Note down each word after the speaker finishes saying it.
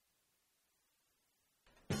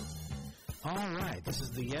All right, this is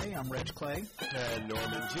The Yay. I'm Reg Clay. And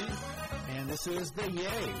Norman G. And this is The Yay,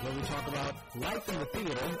 where we talk about life in the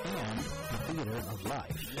theater and the theater of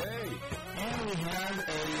life. Yay! And we have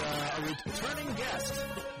a returning guest,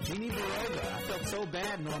 Jeannie Barroga. I felt so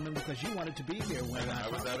bad, Norman, because you wanted to be here when I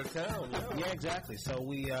was out of town. Yeah, exactly.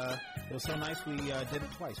 So it was so nice we did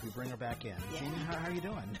it twice. We bring her back in. Yeah. Jeannie, how are you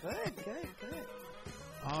doing? Good.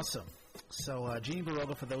 Awesome. So Jeannie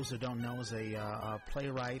Barroga, for those who don't know, is a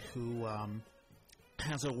playwright who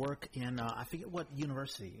has a work in, I forget what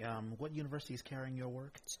university. What university is carrying your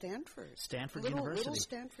work? Stanford University. Little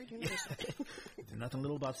Stanford University. Nothing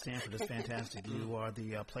little about Stanford. It's fantastic. You are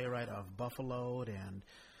the playwright of Buffalo and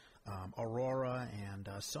Aurora and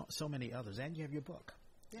so many others. And you have your book,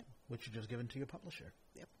 yep, which you just given to your publisher.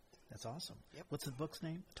 Yep. That's awesome. Yep. What's the book's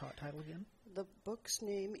name, title again? The book's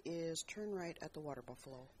name is Turn Right at the Water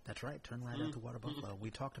Buffalo. That's right, Turn Right at the Water Buffalo. We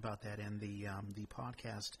talked about that in the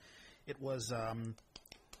podcast. It was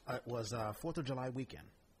 4th of July weekend.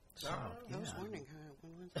 So, I was wondering,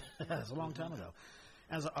 when was that? That's a long time ago.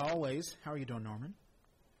 As always, how are you doing, Norman?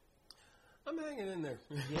 I'm hanging in there.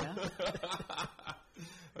 Yeah?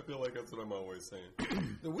 I feel like that's what I'm always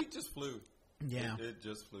saying. The week just flew. Yeah. It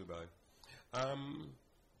just flew by.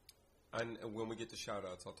 And when we get to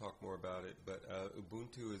shout-outs, I'll talk more about it. But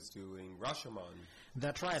Ubuntu is doing Rashomon.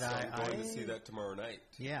 That's right. So I'm going to see that tomorrow night.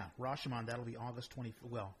 Yeah, Rashomon. That'll be August 25th.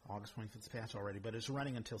 Well, August 25th is past already, but it's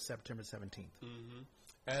running until September 17th. Mm-hmm.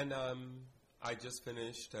 And I just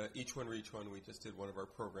finished Each One Reach One. We just did one of our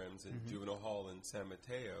programs in Juvenile Hall in San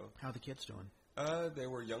Mateo. How are the kids doing? They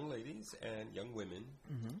were young ladies and young women.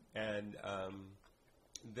 And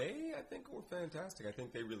they, I think, were fantastic. I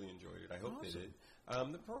think they really enjoyed it. I hope they did.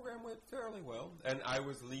 The program went fairly well, and I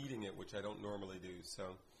was leading it, which I don't normally do,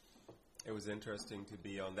 so it was interesting to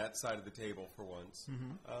be on that side of the table for once.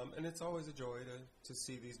 And it's always a joy to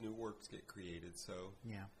see these new works get created, so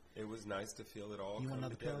yeah, it was nice to feel it all come together. You want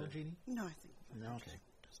another together. pill, Jeannie? No, I think. No, okay.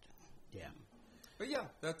 Yeah. But yeah,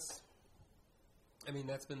 that's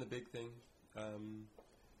been the big thing.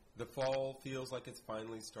 The fall feels like it's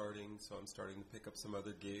finally starting, so I'm starting to pick up some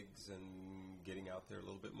other gigs and getting out there a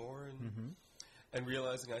little bit more and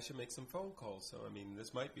realizing I should make some phone calls. So,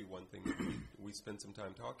 this might be one thing that we spend some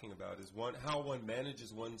time talking about is how one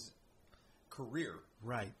manages one's career.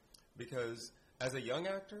 Right. Because as a young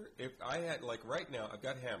actor, if I had, like right now, I've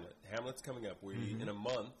got Hamlet. Hamlet's coming up. In a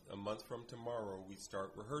month from tomorrow, we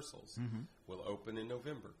start rehearsals. We'll open in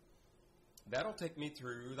November. That'll take me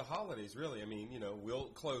through the holidays, really. We'll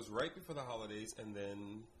close right before the holidays, and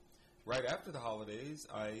then right after the holidays,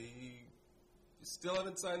 I still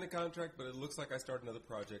haven't signed the contract, but it looks like I start another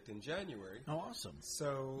project in January. Oh, awesome.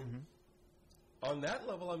 So on that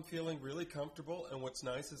level, I'm feeling really comfortable, and what's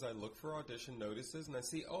nice is I look for audition notices, and I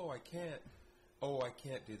see, I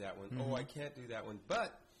can't do that one. I can't do that one.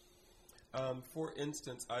 But, for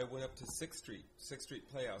instance, I went up to 6th Street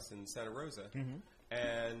Playhouse in Santa Rosa,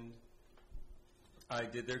 and I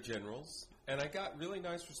did their generals, and I got really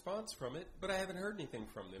nice response from it, but I haven't heard anything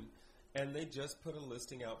from them. And they just put a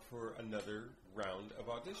listing out for another round of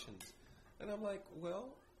auditions. And I'm like, well,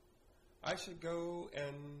 I should go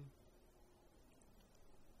and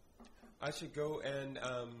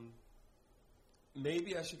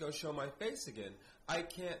maybe I should go show my face again. I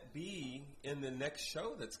can't be in the next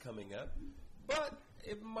show that's coming up, but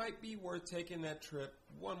it might be worth taking that trip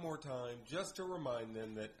one more time just to remind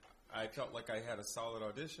them that I felt like I had a solid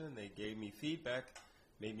audition. They gave me feedback,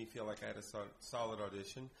 made me feel like I had a solid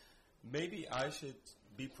audition. Maybe I should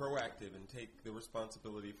be proactive and take the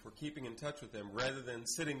responsibility for keeping in touch with them rather than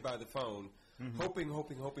sitting by the phone, hoping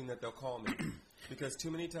that they'll call me. Because too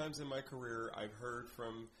many times in my career, I've heard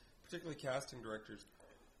from particularly casting directors,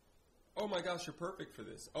 oh my gosh, you're perfect for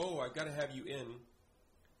this. Oh, I've got to have you in.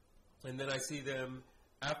 And then I see them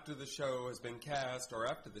after the show has been cast or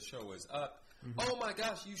after the show is up. Oh my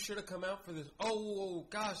gosh, you should have come out for this. Oh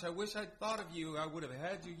gosh, I wish I'd thought of you. I would have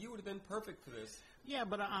had you. You would have been perfect for this. Yeah,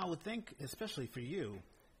 but I would think, especially for you,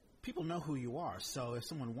 people know who you are. So if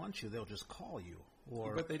someone wants you, they'll just call you.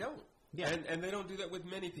 But they don't. Yeah. And they don't do that with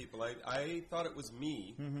many people. I thought it was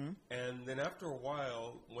me. And then after a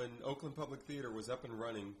while, when Oakland Public Theater was up and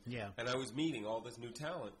running, and I was meeting all this new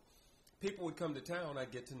talent, people would come to town,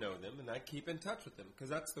 I'd get to know them, and I'd keep in touch with them,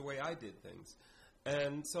 because that's the way I did things.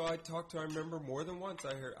 And so I remember more than once,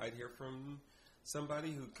 I'd hear from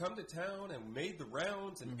somebody who'd come to town and made the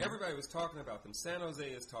rounds, and everybody was talking about them. San Jose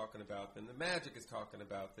is talking about them. The Magic is talking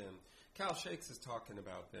about them. Cal Shakes is talking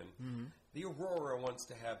about them. The Aurora wants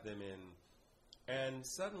to have them in. And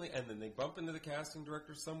suddenly, and then they bump into the casting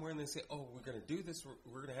director somewhere, and they say, oh, we're going to do this.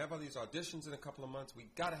 We're going to have all these auditions in a couple of months. We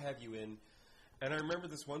got to have you in. And I remember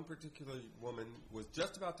this one particular woman was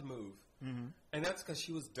just about to move, and that's because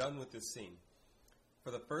she was done with this scene. For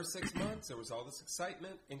the first 6 months, there was all this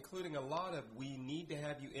excitement, including a lot of, we need to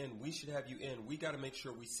have you in, we should have you in, we got to make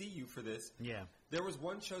sure we see you for this. Yeah. There was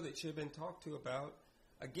one show that she had been talked to about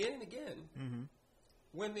again and again.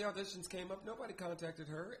 When the auditions came up, nobody contacted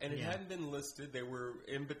her, and it hadn't been listed. They were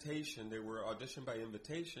invitation. They were audition by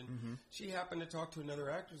invitation. She happened to talk to another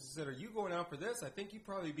actress and said, "Are you going out for this? I think you'd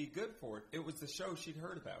probably be good for it." It was the show she'd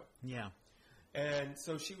heard about. Yeah. And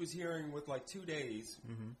so she was hearing with like 2 days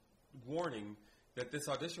warning that this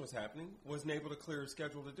audition was happening, wasn't able to clear her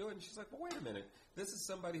schedule to do it. And she's like, well, wait a minute. This is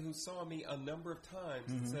somebody who saw me a number of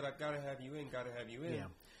times and said, I've got to have you in, got to have you in. Yeah.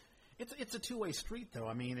 It's a two-way street, though.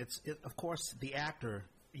 I mean, of course, the actor,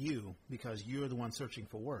 you, because you're the one searching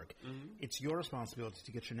for work. It's your responsibility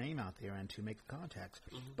to get your name out there and to make the contacts.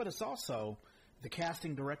 But it's also the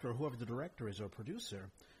casting director or whoever the director is or producer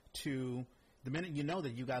to, the minute you know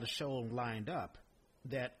that you got a show lined up,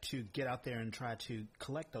 that to get out there and try to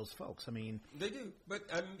collect those folks. I mean, they do, but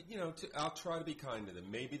I'll try to be kind to them.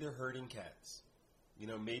 Maybe they're herding cats.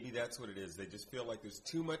 Maybe that's what it is. They just feel like there's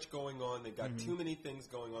too much going on. They've got too many things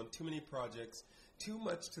going on, too many projects, too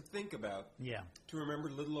much to think about. Yeah. To remember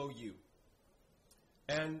little old you.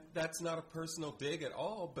 And that's not a personal dig at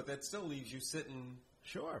all, but that still leaves you sitting.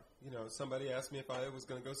 Sure. Somebody asked me if I was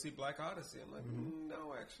going to go see Black Odyssey. I'm like,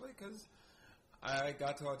 no, actually, because I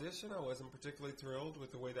got to audition. I wasn't particularly thrilled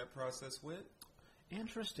with the way that process went.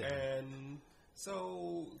 Interesting. And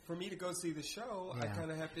so for me to go see the show, I kind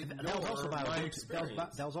of have to ignore my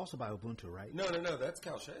experience. That was also by Ubuntu, right? No. That's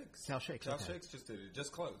Cal Shakes. Cal Shakes just did it. It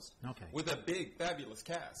just closed. Okay. With a big, fabulous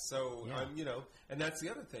cast. So, and that's the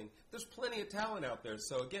other thing. There's plenty of talent out there.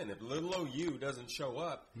 So, again, if little OU doesn't show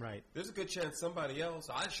up, right, there's a good chance somebody else,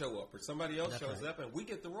 I show up, or somebody else shows up, and we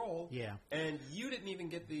get the role. Yeah. And they didn't even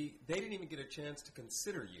get a chance to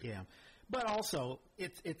consider you. Yeah. But also,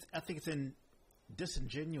 I think it's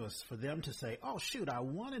disingenuous for them to say, "Oh shoot, I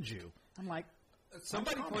wanted you." I'm like,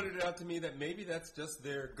 somebody pointed it out to me that maybe that's just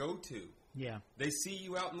their go-to. Yeah, they see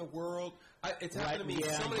you out in the world. It's happened to me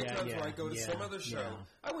so many times where I go to some other show. Yeah.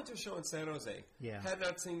 I went to a show in San Jose. Yeah, had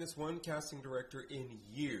not seen this one casting director in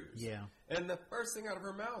years. Yeah, and the first thing out of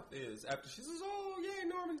her mouth is after she says, "Oh, yay,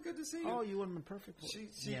 Norman, good to see you." Oh, you wouldn't have been perfect for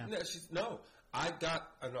it. No. I got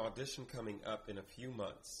an audition coming up in a few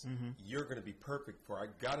months. You're going to be perfect for it.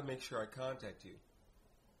 I got to make sure I contact you.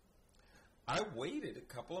 I waited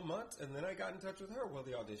a couple of months, and then I got in touch with her. Well,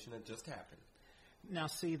 the audition had just happened. Now,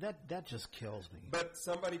 see, that just kills me. But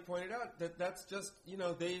somebody pointed out that's just,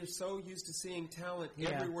 they're so used to seeing talent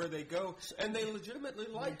everywhere they go, and they legitimately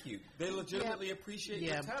like you. They legitimately appreciate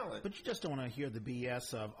your talent. But you just don't want to hear the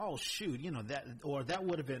BS of, oh, shoot, that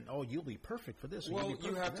would have been, oh, you'll be perfect for this. Well,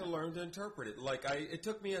 you have to learn to interpret it. Like, it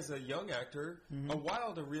took me as a young actor a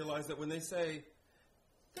while to realize that when they say,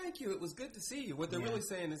 "Thank you, it was good to see you," what they're really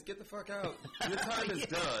saying is, get the fuck out. Your time is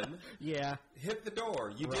done. Yeah. Hit the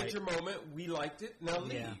door. You did your moment. We liked it. Now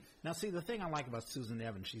leave. Yeah. Now, see, the thing I like about Susan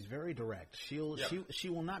Evans, she's very direct. She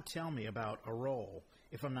will not tell me about a role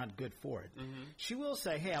if I'm not good for it. She will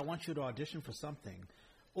say, hey, I want you to audition for something.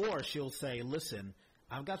 Or she'll say, listen,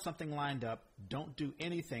 I've got something lined up. Don't do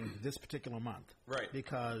anything this particular month. Right.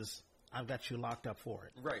 Because I've got you locked up for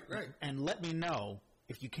it. Right. And let me know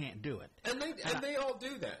if you can't do it. And they all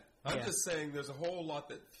do that. I'm just saying there's a whole lot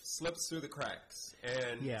that slips through the cracks.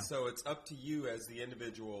 And so it's up to you as the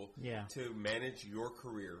individual to manage your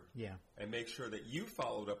career and make sure that you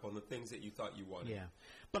followed up on the things that you thought you wanted. Yeah.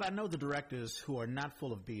 But I know the directors who are not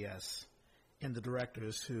full of BS and the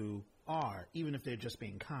directors who are, even if they're just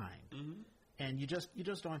being kind. And you just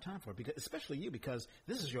don't have time for it, because, especially you, because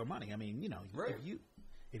this is your money. I mean,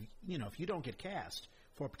 if you don't get cast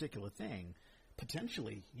for a particular thing,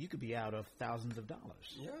 potentially you could be out of thousands of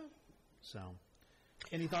dollars. Yeah. So,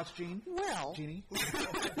 any thoughts, Jean? Well, Jeannie?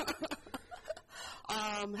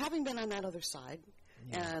 Having been on that other side,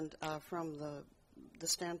 and from the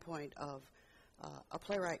standpoint of a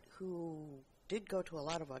playwright who did go to a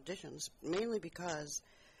lot of auditions, mainly because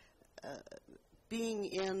being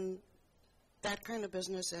in that kind of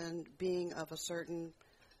business and being of a certain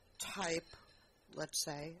type, let's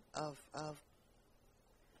say, of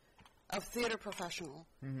theater professional,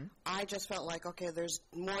 I just felt like, okay, there's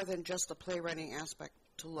more than just a playwriting aspect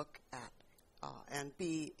to look at and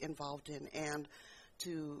be involved in and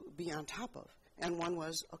to be on top of. And one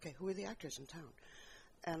was, okay, who are the actors in town?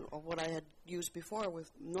 And what I had used before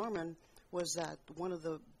with Norman was that one of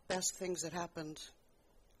the best things that happened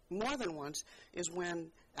more than once is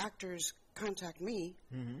when actors contact me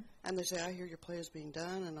and they say, I hear your play is being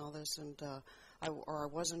done and all this, and I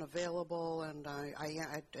wasn't available, and I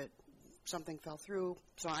something fell through,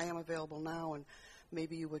 so I am available now, and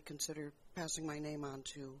maybe you would consider passing my name on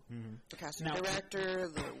to the casting director,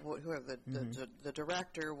 the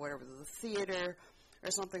director, whatever, the theater,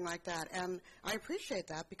 or something like that. And I appreciate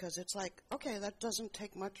that because it's like, okay, that doesn't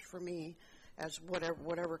take much for me as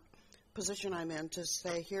whatever position I'm in to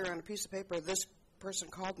say here on a piece of paper, this person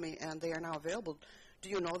called me and they are now available. Do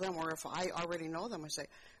you know them? Or if I already know them, I say,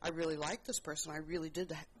 I really like this person. I really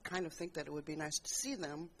did kind of think that it would be nice to see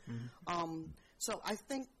them. So I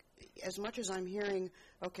think as much as I'm hearing,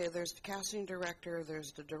 okay, there's the casting director,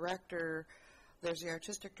 there's the director, there's the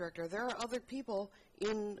artistic director, there are other people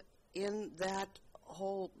in that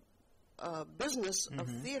whole business of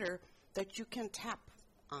theater that you can tap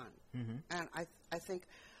on. And I think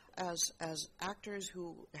as actors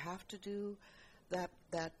who have to do that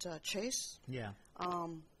chase,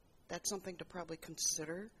 that's something to probably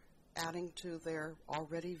consider adding to their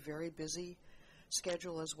already very busy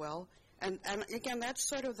schedule as well. And again, that's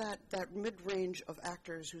sort of that mid-range of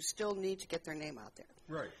actors who still need to get their name out there.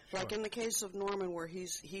 Right. Like in the case of Norman, where he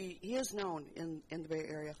is known in the Bay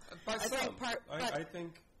Area. By some. I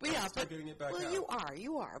think still getting it back out.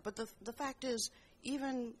 You are. But the fact is,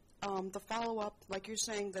 even the follow-up, like you're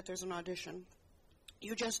saying that there's an audition,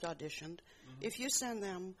 you just auditioned. If you send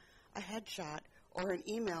them a headshot or an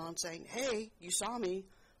email and saying, hey, you saw me,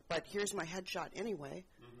 but here's my headshot anyway,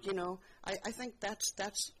 I think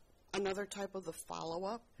that's another type of the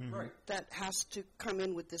follow-up that has to come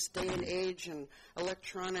in with this day and age and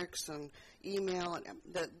electronics and email, and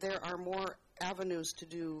that there are more avenues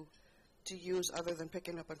to use other than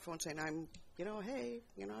picking up a phone saying, I'm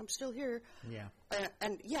still here. Yeah.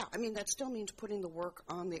 I mean, that still means putting the work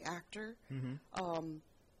on the actor.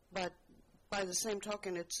 But by the same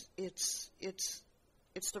token, it's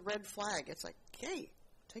the red flag. It's like, hey,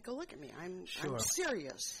 take a look at me. I'm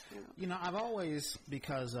serious. I've always,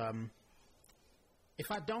 because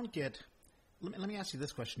if I don't get, let me ask you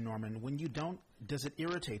this question, Norman. When you don't, does it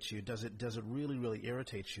irritate you? Does it really, really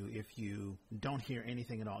irritate you if you don't hear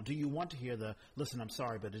anything at all? Do you want to hear listen, I'm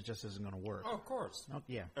sorry, but it just isn't going to work? Oh, of course. Oh,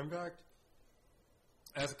 yeah. In fact,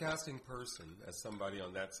 as a casting person, as somebody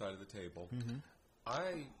on that side of the table,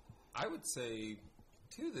 I would say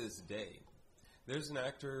to this day, there's an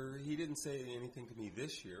actor, he didn't say anything to me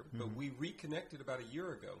this year, but we reconnected about a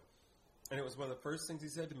year ago. And it was one of the first things he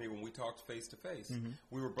said to me when we talked face-to-face.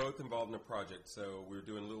 We were both involved in a project, so we were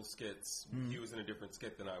doing little skits. He was in a different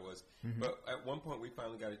skit than I was. But at one point, we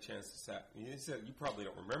finally got a chance to sat. He said, you probably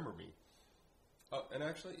don't remember me. And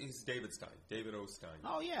actually, he's David Stein, David O. Stein.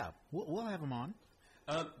 Oh, yeah. We'll have him on.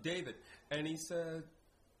 David. And he said,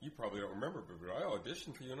 you probably don't remember, but I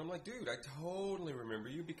auditioned for you. And I'm like, dude, I totally remember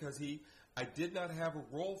you because I did not have a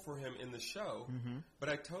role for him in the show, but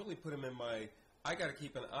I totally put him in my, I got to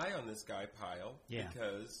keep an eye on this guy pile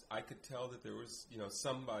because I could tell that there was,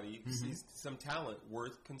 somebody, some talent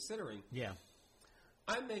worth considering. Yeah.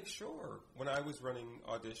 I make sure when I was running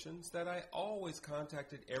auditions that I always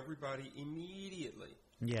contacted everybody immediately.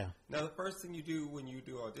 Yeah. Now, the first thing you do when you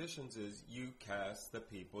do auditions is you cast the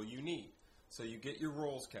people you need. So you get your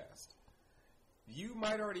roles cast. You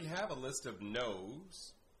might already have a list of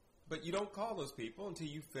no's, but you don't call those people until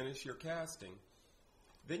you finish your casting.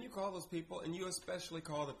 Then you call those people, and you especially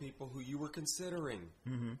call the people who you were considering,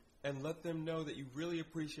 and let them know that you really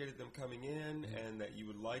appreciated them coming in and that you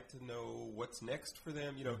would like to know what's next for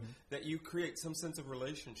them, that you create some sense of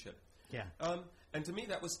relationship. Yeah. And to me,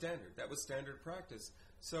 that was standard. That was standard practice.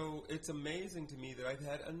 So it's amazing to me that I've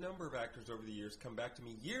had a number of actors over the years come back to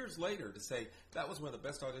me years later to say, that was one of the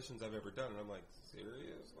best auditions I've ever done. And I'm like,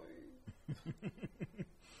 seriously?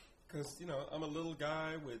 Because, I'm a little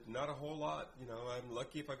guy with not a whole lot. I'm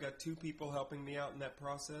lucky if I've got two people helping me out in that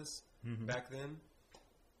process back then.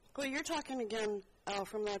 Well, you're talking again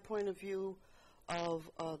from that point of view of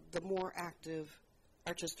the more active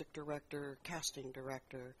artistic director, casting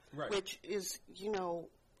director, which is,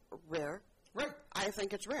 rare. Right. I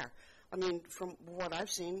think it's rare. I mean, from what I've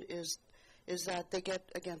seen is that they get,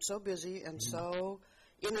 again, so busy and so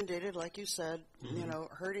inundated, like you said,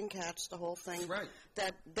 herding cats, the whole thing,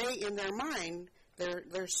 that they, in their mind,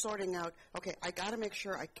 they're sorting out, okay, I got to make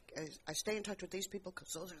sure I stay in touch with these people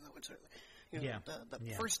because those are the ones who are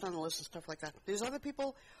the first on the list and stuff like that. These other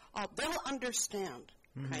people, they'll understand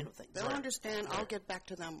kind of thing. They'll understand. I'll get back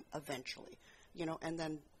to them eventually, and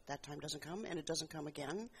then that time doesn't come, and it doesn't come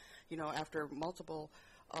again, after multiple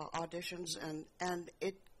auditions, and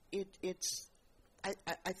it's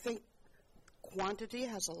I think quantity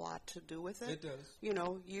has a lot to do with it. It does.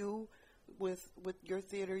 You with your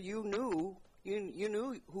theater, you knew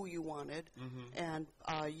who you wanted, and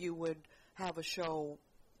you would have a show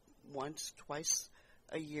once, twice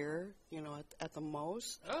a year, at the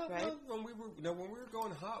most, right? Well, when we were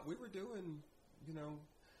going hot, we were doing,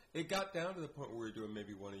 it got down to the point where we were doing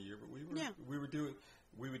maybe one a year, but we would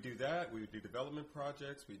do that. We would do development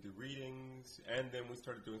projects. We'd do readings, and then we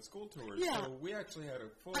started doing school tours. Yeah. So we actually had a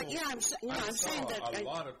full. I'm saying that a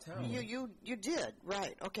lot of talent. You did,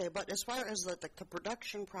 right? Okay, but as far as the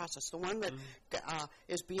production process, the one that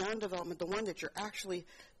is beyond development, the one that you're actually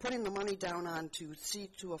putting the money down on to see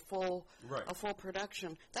to a full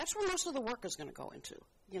production, that's where most of the work is going to go into.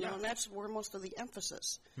 And that's where most of the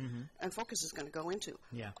emphasis and focus is going to go into.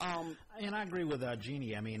 Yeah. And I agree with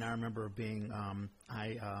Jeannie. I mean, I remember being,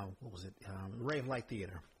 what was it, Ray of Light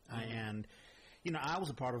Theater. And, I was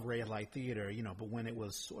a part of Ray of Light Theater, but when it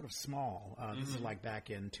was sort of small, this is like back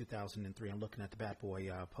in 2003. I'm looking at the Bat Boy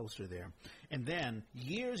poster there. And then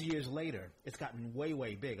years later, it's gotten way,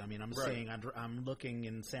 way big. I mean, I'm seeing, I'm looking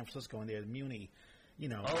in San Francisco and there's Muni,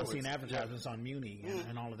 I'm seeing advertisements on Muni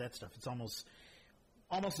and all of that stuff. It's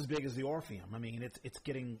almost as big as the Orpheum. I mean, it's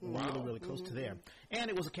getting really, really close to there. And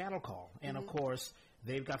it was a cattle call. And, of course,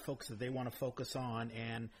 they've got folks that they want to focus on.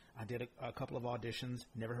 And I did a couple of auditions,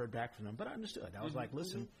 never heard back from them. But I understood. I was like,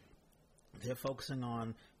 listen, they're focusing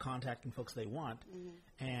on contacting folks they want.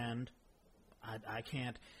 And I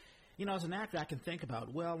can't, as an actor, I can think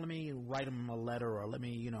about, well, let me write them a letter or let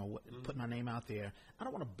me, put my name out there. I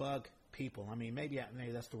don't want to bug people. I mean, maybe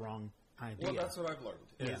that's the wrong idea. Well, that's what I've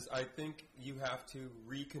learned. I think you have to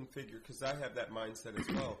reconfigure, because I have that mindset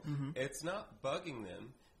as well. It's not bugging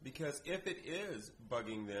them, because if it is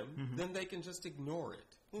bugging them, then they can just ignore it.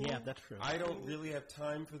 Yeah, that's true. I don't really have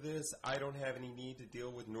time for this. I don't have any need to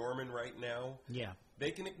deal with Norman right now. Yeah.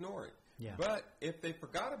 They can ignore it. Yeah. But if they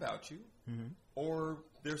forgot about you, or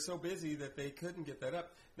they're so busy that they couldn't get that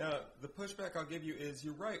up. Now, the pushback I'll give you is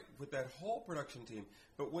you're right with that whole production team.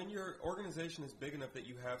 But when your organization is big enough that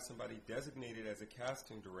you have somebody designated as a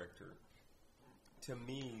casting director, to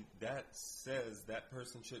me, that says that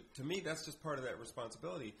person should. To me, that's just part of that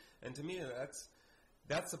responsibility. And to me,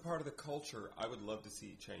 that's a part of the culture I would love to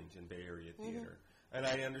see change in Bay Area theater. And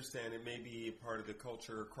I understand it may be a part of the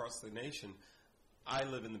culture across the nation. I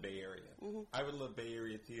live in the Bay Area. I would love Bay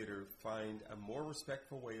Area theater find a more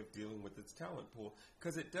respectful way of dealing with its talent pool,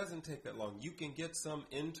 because it doesn't take that long. You can get some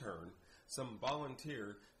intern, some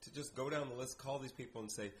volunteer to just go down the list, call these people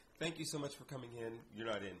and say, thank you so much for coming in, you're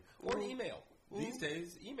not in. Or an email. These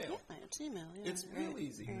days, email. Yeah, it's email. Yeah, it's real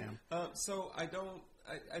easy. So I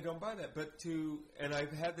don't buy that. But and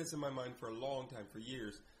I've had this in my mind for a long time, for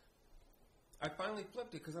years. I finally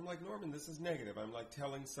flipped it because I'm like, Norman, this is negative. I'm like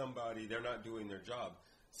telling somebody they're not doing their job.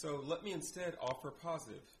 So let me instead offer a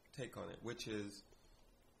positive take on it, which is,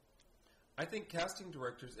 I think casting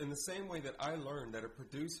directors, in the same way that I learned that a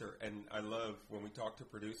producer, and I love when we talk to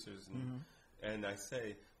producers, and I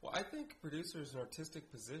say, well, I think producer is an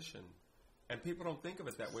artistic position. And people don't think of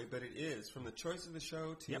it that way, but it is. From the choice of the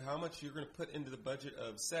show to how much you're going to put into the budget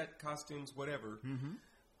of set, costumes, whatever,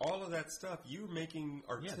 all of that stuff, you're making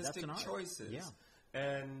artistic choices. Yeah.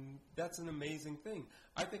 And that's an amazing thing.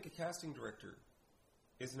 I think a casting director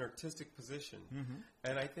is an artistic position.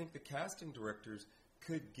 And I think the casting directors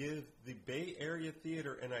could give the Bay Area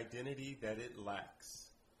theater an identity that it lacks.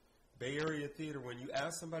 Bay Area theater, when you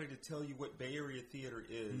ask somebody to tell you what Bay Area theater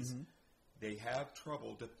is, they have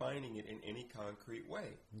trouble defining it in any concrete way.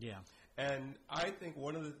 Yeah. And I think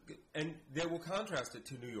and they will contrast it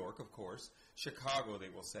to New York, of course. Chicago, they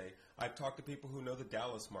will say. I've talked to people who know the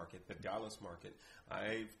Dallas market.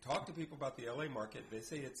 I've talked to people about the LA market. They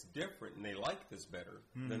say it's different, and they like this better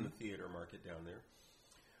than the theater market down there.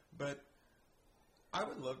 But I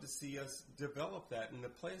would love to see us develop that. And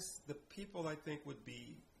the people I think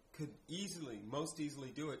could most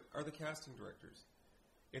easily do it are the casting directors.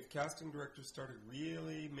 If casting directors started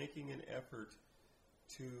really making an effort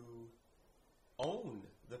to own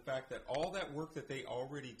the fact that all that work that they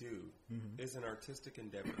already do is an artistic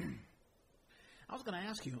endeavor. I was going to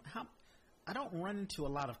ask you, I don't run into a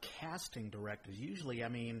lot of casting directors. Usually, I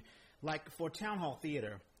mean, like for Town Hall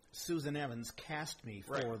Theater, Susan Evans cast me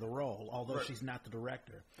for the role, although she's not the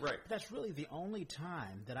director. Right. But that's really the only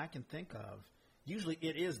time that I can think of. Usually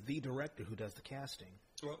it is the director who does the casting.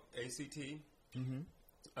 Well, ACT,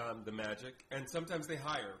 the Magic, and sometimes they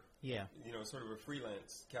hire, sort of a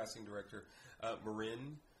freelance casting director.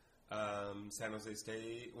 Marin, San Jose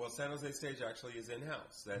Stage. Well, San Jose Stage actually is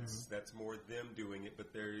in-house. That's more them doing it,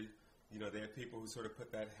 but they have people who sort of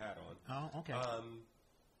put that hat on. Oh, okay.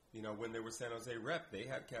 When they were San Jose Rep, they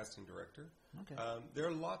had casting director. Okay. There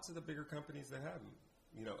are lots of the bigger companies that have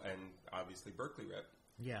them, and obviously Berkeley Rep.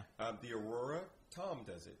 Yeah. The Aurora, Tom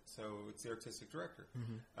does it, so it's the artistic director.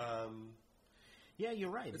 Yeah,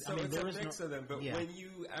 you're right. So it's a mix of them. But when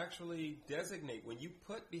you actually designate, when you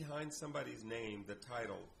put behind somebody's name the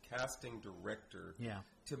title casting director,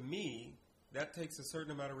 to me, that takes a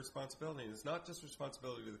certain amount of responsibility. And it's not just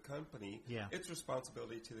responsibility to the company. It's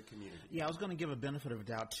responsibility to the community. Yeah, I was going to give a benefit of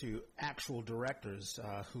doubt to actual directors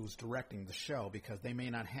who's directing the show because they may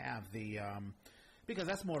not have the because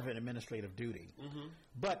that's more of an administrative duty.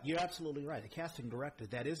 But you're absolutely right. The casting director,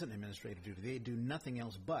 that is an administrative duty. They do nothing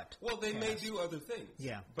else but Well, they cast. may do other things.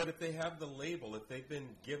 Yeah. But if they have the label, if they've been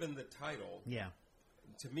given the title,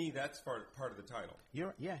 to me, that's part of the title.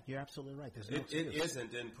 You're absolutely right. There's no it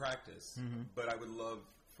isn't in practice, but I would love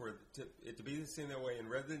for it to be seen that way. And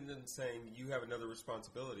rather than saying you have another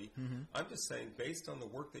responsibility, I'm just saying based on the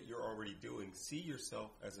work that you're already doing, see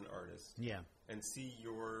yourself as an artist. And see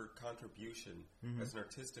your contribution as an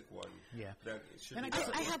artistic one. That it should be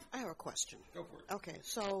I have a question. Go for it. Okay,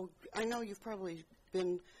 so I know you've probably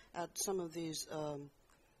been at some of these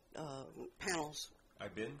panels.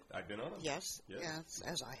 I've been on them. Yes,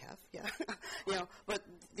 as I have, but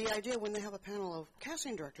the idea when they have a panel of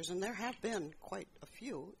casting directors, and there have been quite a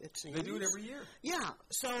few, it seems. They do it every year. Yeah,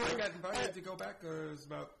 so... I got invited to go back, it was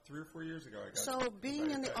about 3 or 4 years ago. So being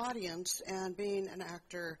in the audience and being an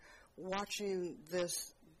actor, watching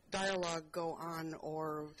this dialogue go on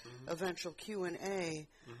or eventual Q&A,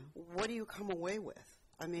 what do you come away with?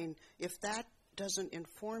 I mean, if that doesn't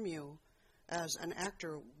inform you as an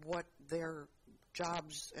actor what their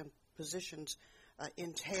jobs and positions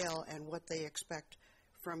entail and what they expect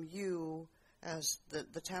from you as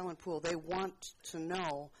the talent pool. They want to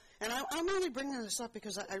know. And I'm only bringing this up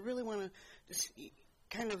because I really want to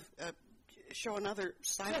kind of show another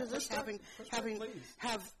side of this, having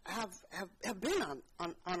been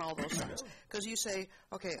on all those sides. Because you say,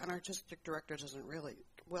 okay, an artistic director doesn't really...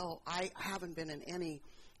 Well, I haven't been in any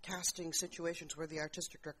casting situations where the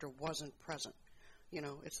artistic director wasn't present. You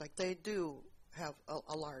know, it's like they do have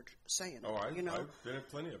a large say in it. Oh, I've been at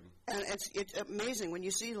plenty of them. And it's amazing when you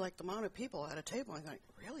see, like, the amount of people at a table, and you think,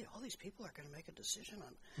 really, all these people are going to make a decision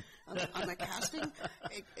on the casting?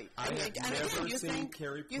 I have never seen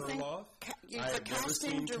Carrie Perloff. The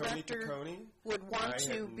casting director would want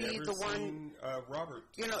to be the one... Robert.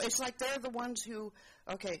 You know, it's like they're the ones who,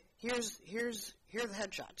 okay, here are the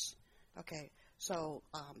headshots. Okay, so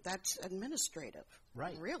that's administrative.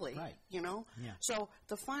 Right. Really. Right. You know? Yeah. So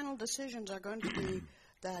the final decisions are going to be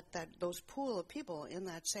that those pool of people in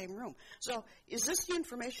that same room. So is this the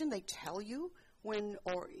information they tell you when,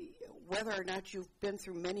 or whether or not you've been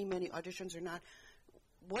through many, many auditions or not?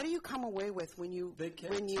 What do you come away with when you... They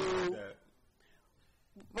can't tell you that.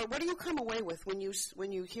 But what do you come away with when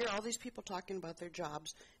you hear all these people talking about their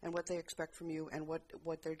jobs and what they expect from you and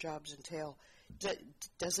what their jobs entail?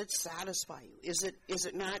 Does it satisfy you? Is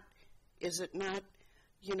it not?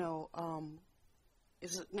 You know,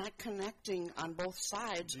 is it not connecting on both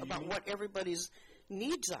sides about what everybody's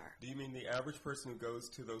needs are? Do you mean the average person who goes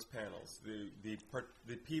to those panels,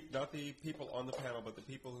 not the people on the panel, but the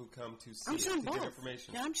people who come to see to get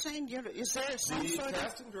information? Yeah, I'm saying, is there some sort of... The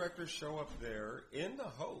casting directors show up there in the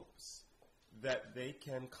hopes that they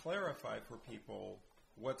can clarify for people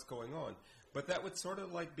what's going on. But that would sort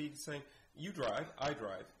of like be saying, you drive, I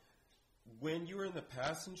drive. When you're in the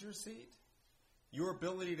passenger seat, your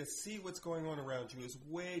ability to see what's going on around you is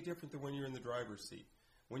way different than when you're in the driver's seat.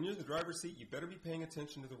 When you're in the driver's seat, you better be paying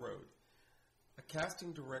attention to the road. A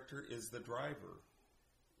casting director is the driver.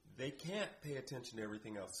 They can't pay attention to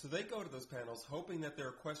everything else. So they go to those panels hoping that there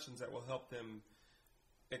are questions that will help them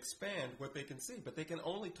expand what they can see. But they can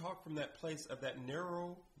only talk from that place of that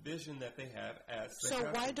narrow vision that they have as the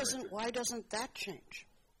casting director. Why doesn't that change?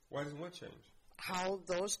 Why doesn't what change? How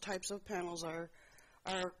those types of panels are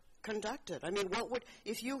conducted. I mean, what would,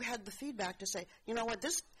 if you had the feedback to say, you know what,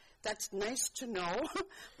 that's nice to know,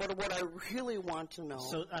 but what I really want to know.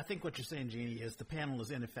 So I think what you're saying, Jeannie, is the panel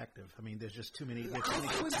is ineffective. I mean, there's just too many.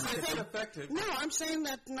 I would say it's ineffective. No, I'm saying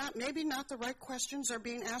that maybe not the right questions are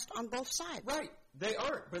being asked on both sides. Right, they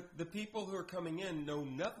aren't. But the people who are coming in know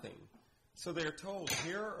nothing, so they're told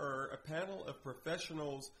here are a panel of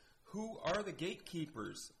professionals who are the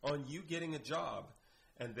gatekeepers on you getting a job,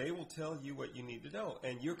 and they will tell you what you need to know.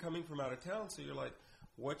 And you're coming from out of town, so you're like,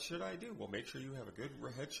 what should I do? Well, make sure you have a good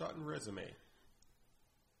headshot and resume.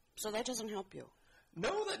 So that doesn't help you?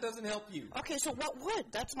 No, that doesn't help you. Okay, so what would?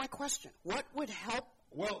 That's my question. What would help?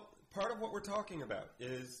 Well, part of what we're talking about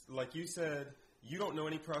is, like you said, you don't know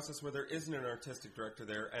any process where there isn't an artistic director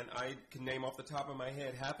there, and I can name off the top of my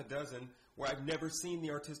head half a dozen where I've never seen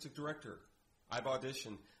the artistic director. I've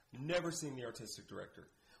auditioned, never seen the artistic director.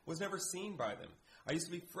 Was never seen by them. I used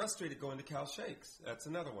to be frustrated going to Cal Shakes. That's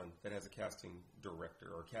another one that has a casting director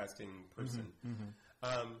or casting person.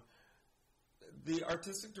 The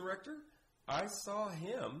artistic director, I saw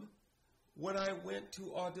him when I went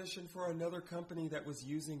to audition for another company that was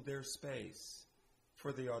using their space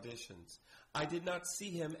for the auditions. I did not see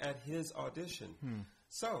him at his audition.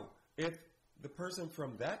 So, if the person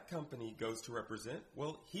from that company goes to represent,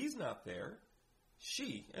 well, he's not there.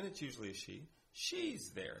 She, and it's usually a she,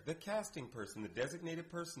 she's there. The casting person, the designated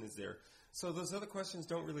person is there. So those other questions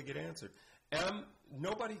don't really get answered.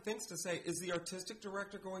 Nobody thinks to say, is the artistic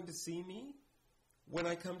director going to see me when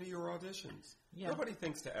I come to your auditions? Yeah. Nobody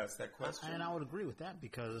thinks to ask that question. And I would agree with that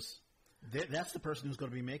because that's the person who's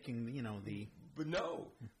going to be making, the... But no.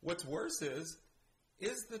 What's worse is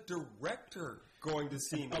the director going to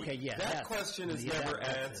see me? Okay, yeah. That question is never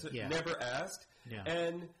answered, never asked. Yeah.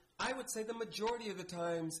 And I would say the majority of the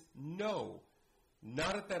times, no.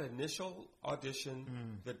 Not at that initial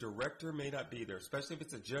audition. The director may not be there. Especially if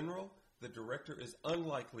it's a general, the director is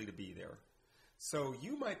unlikely to be there. So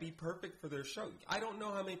you might be perfect for their show. I don't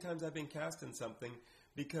know how many times I've been cast in something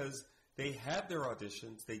because they had their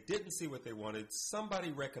auditions. They didn't see what they wanted.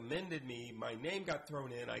 Somebody recommended me. My name got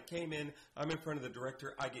thrown in. I came in. I'm in front of the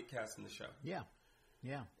director. I get cast in the show. Yeah.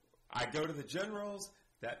 Yeah. I go to the generals.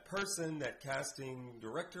 That person, that casting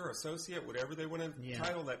director, associate, whatever they want to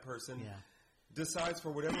title that person, decides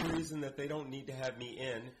for whatever reason that they don't need to have me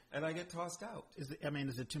in, and I get tossed out. Is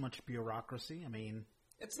it too much bureaucracy?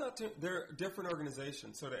 It's not. They're different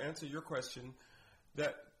organizations. So to answer your question,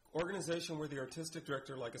 that organization where the artistic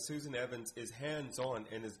director, like a Susan Evans, is hands-on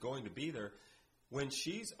and is going to be there, when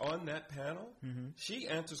she's on that panel, she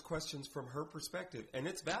answers questions from her perspective, and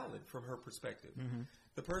it's valid from her perspective.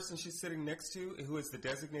 The person she's sitting next to, who is the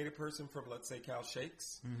designated person from, let's say, Cal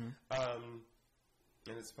Shakes,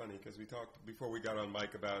 and it's funny because we talked before we got on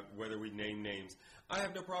mic about whether we name names. I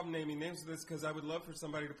have no problem naming names for this because I would love for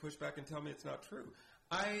somebody to push back and tell me it's not true.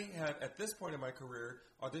 I have, at this point in my career,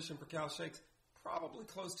 auditioned for Cal Shakes probably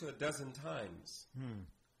close to a dozen times.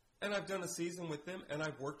 And I've done a season with them, and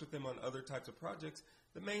I've worked with them on other types of projects.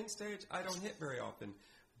 The main stage, I don't hit very often.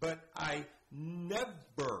 But I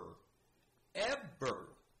never, ever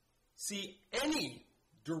see any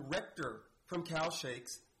director from Cal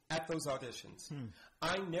Shakes at those auditions.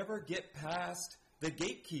 I never get past the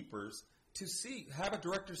gatekeepers to have a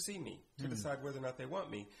director see me to decide whether or not they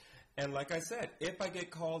want me. And like I said, if I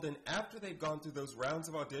get called in after they've gone through those rounds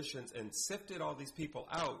of auditions and sifted all these people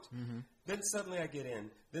out, then suddenly I get in.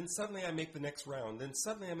 Then suddenly I make the next round. Then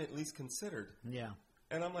suddenly I'm at least considered. Yeah.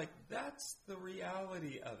 And I'm like, that's the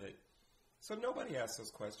reality of it. So nobody asks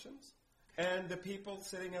those questions. And the people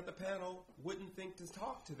sitting at the panel wouldn't think to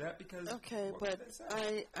talk to that because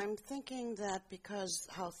I'm thinking that because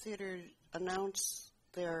how theater announce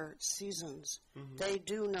their seasons, they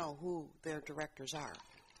do know who their directors are.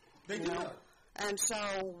 They do know. And so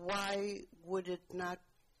why would it not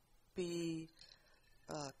be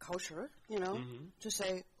kosher, to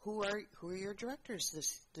say who are your directors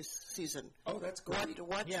this season? Oh, that's great.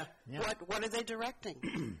 What are they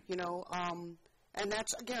directing? And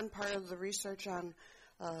that's, again, part of the research on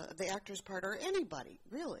the actor's part, or anybody,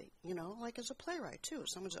 really, like as a playwright, too.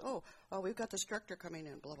 Someone says, oh, we've got this director coming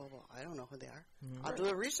in, blah, blah, blah. I don't know who they are. I'll do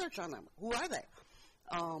the research on them. Who are they?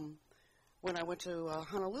 When I went to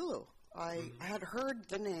Honolulu, I had heard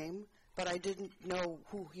the name, but I didn't know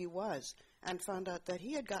who he was, and found out that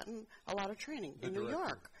he had gotten a lot of training in New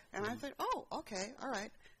York. And I thought, oh, okay, all right.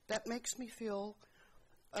 That makes me feel,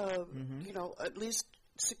 at least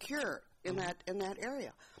secure in that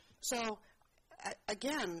area. So,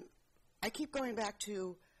 again, I keep going back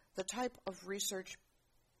to the type of research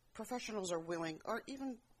professionals are willing, or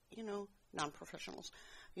even, non-professionals,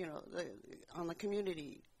 on the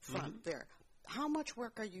community front there. How much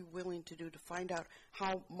work are you willing to do to find out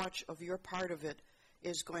how much of your part of it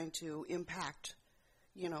is going to impact,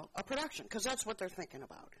 a production? Because that's what they're thinking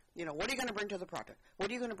about. What are you going to bring to the project? What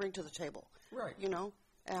are you going to bring to the table? Right.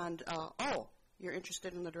 And, you're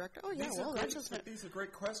interested in the director? Oh, yeah, these are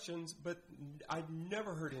great questions, but I've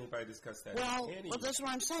never heard anybody discuss that. Well, that's what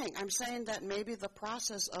I'm saying. I'm saying that maybe the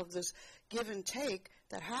process of this give and take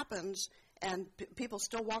that happens and people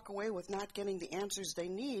still walk away with not getting the answers they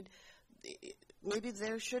need, maybe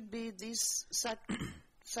there should be these set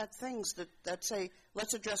things that say,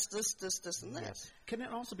 let's address this, and this. Can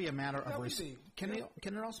it also be a matter of can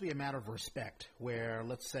it also be a matter of respect, where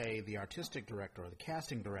let's say the artistic director or the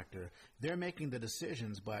casting director, they're making the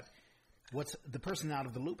decisions, but what's the person out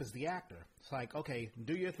of the loop is the actor. It's like, okay,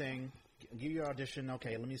 do your thing, give your audition.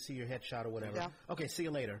 Okay, let me see your headshot or whatever. Yeah. Okay, see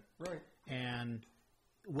you later. Right. And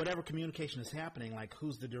whatever communication is happening, like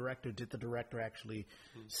who's the director, did the director actually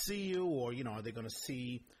see you, or, are they going to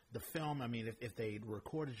see the film? I mean, if they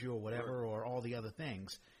recorded you or whatever, or all the other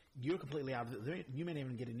things, you're completely out of it. You may not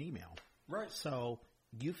even get an email. Right. So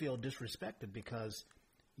you feel disrespected because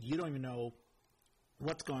you don't even know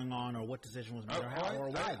what's going on or what decision was made or how or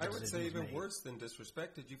why I would say even worse than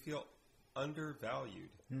disrespected, you feel undervalued.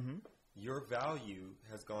 Mm-hmm. Your value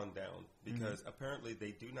has gone down because apparently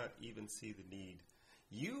they do not even see the need.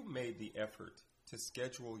 You made the effort to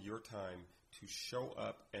schedule your time to show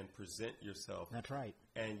up and present yourself. That's right.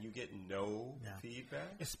 And you get no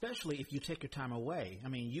feedback? Especially if you take your time away. I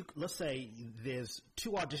mean, let's say there's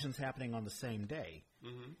 2 auditions happening on the same day.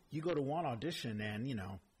 Mm-hmm. You go to one audition and,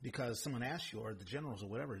 because someone asked you, or the generals or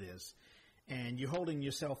whatever it is, and you're holding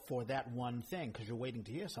yourself for that one thing because you're waiting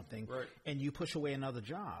to hear something, right. and you push away another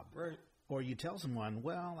job. Right. Or you tell someone,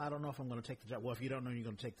 well, I don't know if I'm going to take the job. Well, if you don't know you're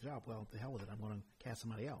going to take the job, well, the hell with it. I'm going to cast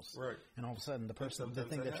somebody else. Right. And all of a sudden, the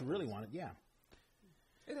thing that you really wanted,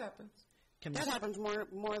 It happens. That happens more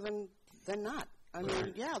than not. I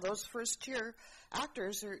mean, those first-tier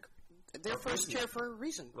actors they're first-tier for a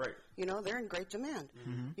reason. Right. They're in great demand.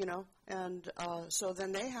 Mm-hmm. And so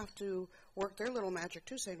then they have to work their little magic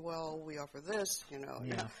too, saying, well, we offer this, and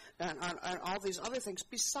all these other things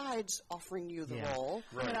besides offering you the role.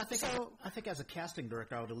 Right. I mean, I think as a casting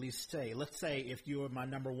director, I would at least say, let's say if you're my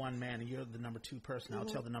number 1 man and you're the number 2 person, I'll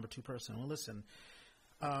tell the number 2 person, well, listen,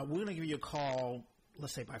 we're going to give you a call,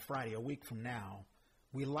 let's say by Friday, a week from now.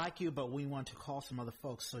 We like you, but we want to call some other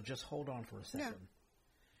folks, so just hold on for a second. Yeah.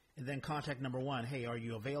 And then contact number 1, hey, are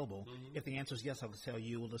you available? Mm-hmm. If the answer is yes, I'll tell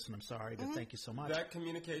you, well, listen, I'm sorry, but thank you so much. That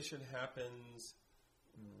communication happens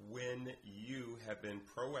when you have been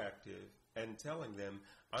proactive and telling them,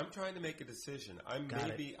 I'm trying to make a decision.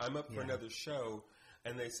 I'm up for another show,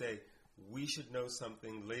 and they say, we should know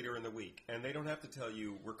something later in the week. And they don't have to tell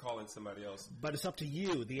you we're calling somebody else. But it's up to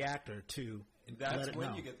you, the actor, to That's let it when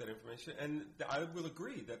know. You get that information. And I will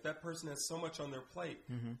agree that person has so much on their plate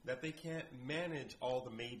that they can't manage all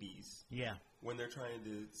the maybes when they're trying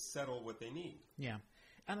to settle what they need. Yeah.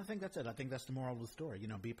 And I think that's it. I think that's the moral of the story.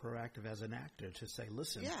 Be proactive as an actor to say,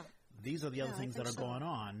 listen, these are the other things that are going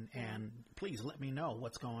on, and please let me know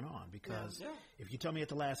what's going on, because if you tell me at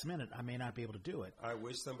the last minute, I may not be able to do it. I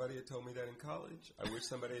wish somebody had told me that in college. I wish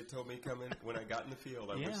somebody had told me coming when I got in the field.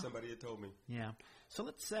 I wish somebody had told me. Yeah. So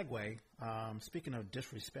let's segue. Speaking of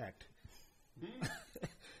disrespect,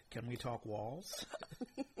 can we talk walls?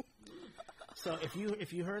 So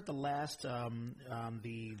if you heard the last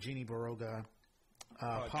the Jeannie Barroga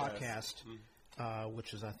podcast,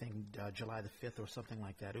 which is I think July the 5th or something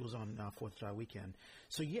like that. It was on 4th of July weekend.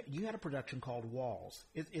 So you had a production called Walls.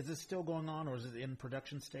 Is it still going on, or is it in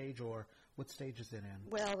production stage, or what stage is it in?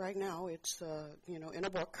 Well, right now it's in a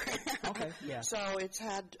book. Okay, yeah. So it's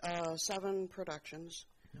had 7 productions.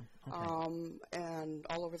 Okay. And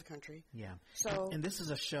all over the country. Yeah. So and this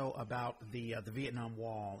is a show about the Vietnam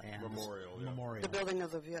Wall and Memorial. The building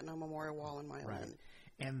of the Vietnam Memorial Wall in my land.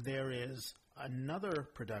 And there is another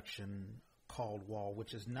production called Wall,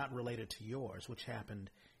 which is not related to yours, which happened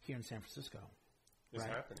here in San Francisco. It's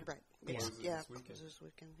happening. Right. This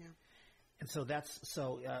weekend. Yeah. And so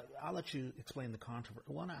I'll let you explain the controversy.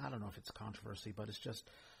 Well, I don't know if it's a controversy, but it's just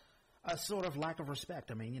a sort of lack of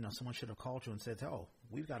respect. I mean, someone should have called you and said, "Oh,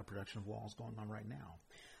 we've got a production of Walls going on right now."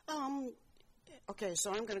 Okay,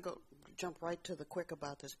 so I'm going to jump right to the quick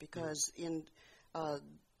about this, because in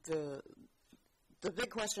the big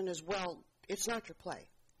question is, well, it's not your play.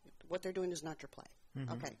 What they're doing is not your play.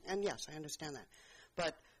 Mm-hmm. Okay, and yes, I understand that,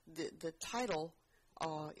 but the title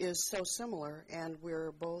is so similar, and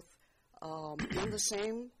we're both in the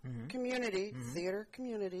same community, theater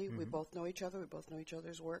community. We both know each other. We both know each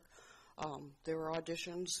other's work. There were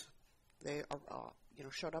auditions. They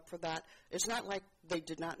showed up for that. It's not like they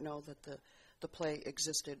did not know that the play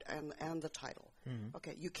existed and the title.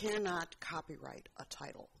 Okay, you cannot copyright a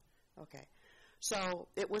title. Okay, so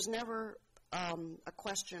it was never a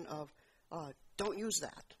question of don't use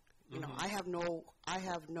that. I have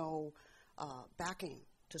no backing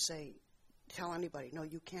to say, tell anybody, no,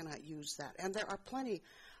 you cannot use that. And there are plenty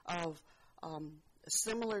of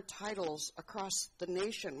similar titles across the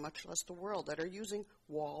nation, much less the world, that are using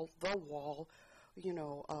Wall, the Wall,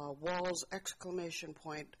 Walls, exclamation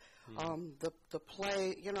point, the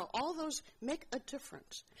play, all those make a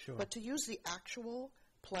difference. Sure. But to use the actual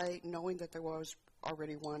play, knowing that there was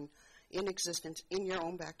already one in existence in your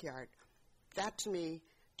own backyard, that to me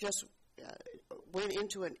just went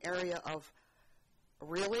into an area of,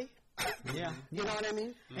 really? Yeah. You know what I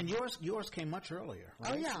mean? And yours came much earlier,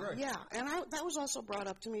 right? Oh, yeah, right. yeah. And that was also brought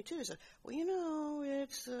up to me, too. He said, well,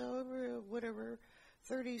 it's whatever,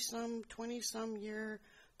 30-some, 20-some year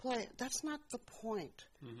play. That's not the point.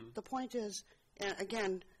 The point is, and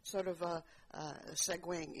again, sort of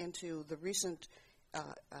segueing into the recent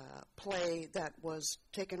play that was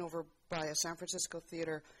taken over by a San Francisco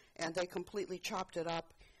theater, and they completely chopped it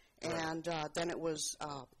up, and then it was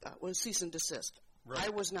cease and desist. Right. I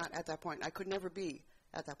was not at that point. I could never be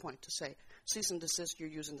at that point to say, cease and desist, you're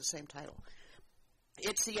using the same title.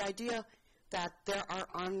 It's the idea that there are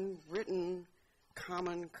unwritten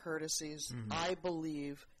common courtesies, I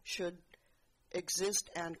believe, should exist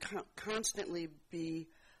and constantly be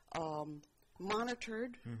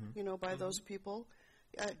monitored, by those people,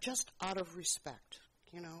 just out of respect,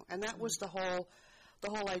 And that was the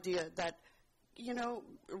whole idea that,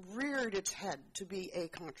 reared its head to be a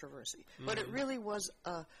controversy. But it really was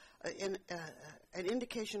an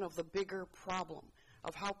indication of the bigger problem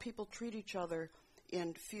of how people treat each other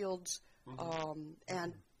in fields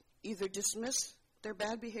and either dismiss their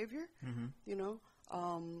bad behavior,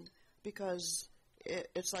 because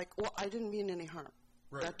it's like, well, I didn't mean any harm,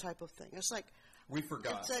 that type of thing. It's like, we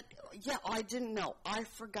forgot. I didn't know. I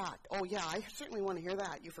forgot. Oh, yeah, I certainly want to hear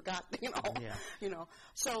that. You forgot,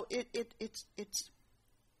 So it's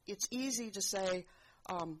easy to say,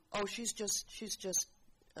 she's just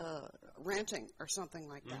ranting or something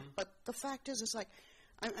like that. But the fact is, it's like,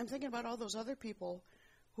 I'm thinking about all those other people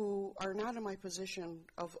who are not in my position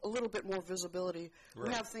of a little bit more visibility, who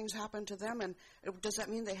have things happen to them, and does that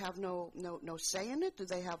mean they have no say in it? Do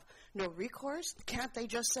they have no recourse? Can't they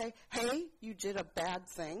just say, hey, you did a bad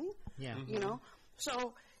thing? Yeah.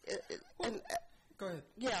 So, go ahead.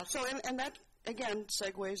 Yeah, so, and that, again,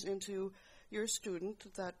 segues into your student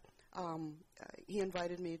that he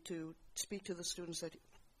invited me to speak to the students that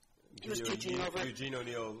he was teaching over. Eugene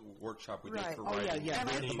O'Neill workshop we did for writing.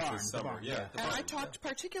 And the barn. I talked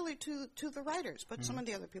particularly to the writers, but some of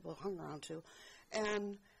the other people hung around too.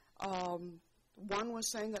 And one was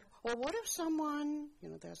saying that, well, what if someone,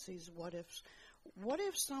 there's these what ifs. What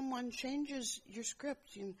if someone changes your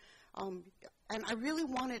script and I really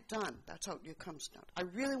want it done? That's how it comes down. I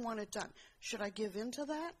really want it done. Should I give in to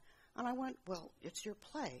that? And I went, well, it's your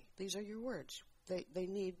play. These are your words. They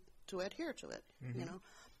need to adhere to it,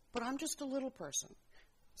 But I'm just a little person.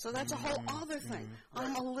 So that's a whole other thing.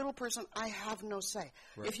 I'm a little person. I have no say.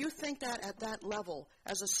 If you think that at that level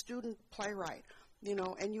as a student playwright,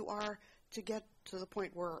 and you are to get to the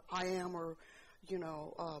point where I am or,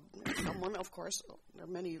 someone, of course, there are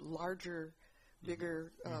many larger,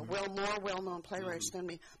 bigger, more well-known playwrights than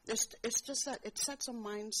me. It's just that it sets a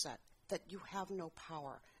mindset that you have no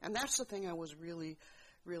power. And that's the thing I was really,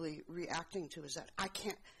 really reacting to is that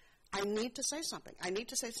I need to say something. I need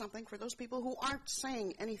to say something for those people who aren't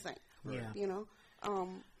saying anything. Yeah.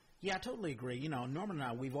 I totally agree. Norman and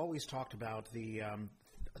I, we've always talked about the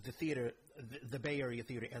theater, the Bay Area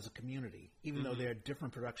theater as a community, even though there are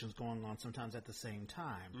different productions going on sometimes at the same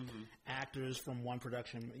time. Actors from one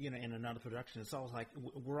production, in another production, it's always like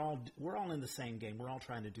we're all in the same game. We're all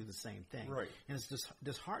trying to do the same thing. Right. And it's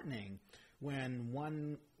disheartening when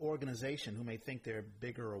one organization who may think they're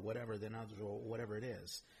bigger or whatever than others or whatever it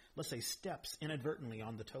is, let's say, steps inadvertently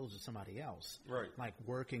on the toes of somebody else. Right. Like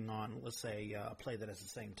working on, let's say, a play that has the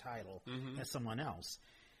same title as someone else.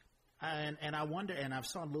 And I wonder, and I've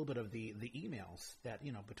saw a little bit of the emails that,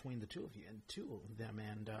 between the two of them,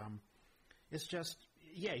 and it's just,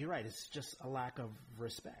 you're right, it's just a lack of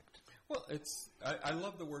respect. Well, I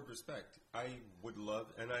love the word respect. I would love,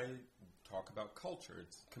 and I talk about culture.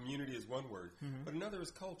 Community is one word, but another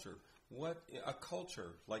is culture. What a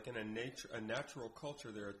culture, like in a natural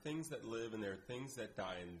culture, there are things that live and there are things that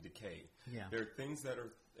die and decay. Yeah. There are things that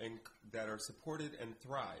are supported and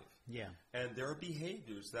thrive. Yeah. And there are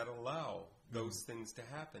behaviors that allow those things to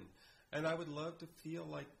happen. And I would love to feel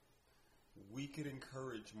like we could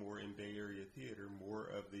encourage more in Bay Area theater, more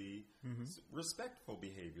of the respectful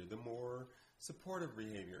behavior, the more supportive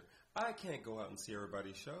behavior. I can't go out and see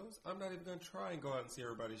everybody's shows. I'm not even going to try and go out and see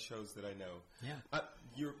everybody's shows that I know. Yeah.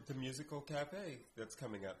 The musical cafe that's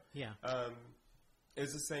coming up. Yeah.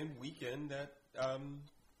 Is the same weekend that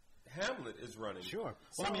Hamlet is running. Sure.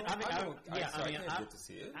 So well, I can't get to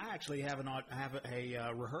see it. I actually have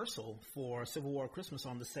a rehearsal for Civil War Christmas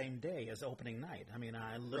on the same day as opening night. I mean,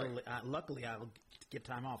 luckily I'll get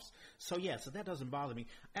time off. So that doesn't bother me.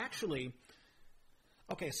 Actually,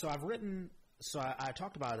 okay, so I've written. So I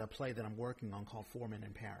talked about a play that I'm working on called 4 Men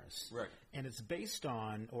in Paris. Right. And it's based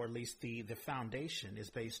on, or at least the foundation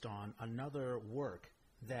is based on another work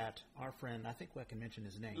that our friend, I think I can mention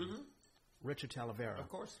his name, Richard Talavera. Of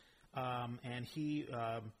course. And he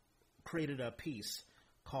created a piece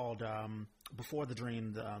called Before the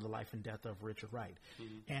Dream, the Life and Death of Richard Wright.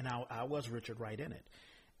 And I was Richard Wright in it.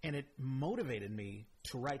 And it motivated me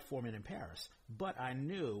to write 4 Men in Paris. But I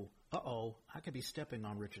knew, I could be stepping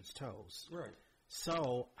on Richard's toes. Right.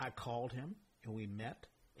 So I called him, and we met,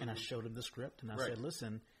 and I showed him the script, and I said,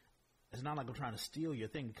 listen, it's not like I'm trying to steal your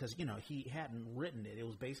thing, because, he hadn't written it. It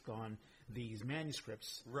was based on these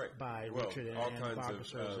manuscripts by Richard and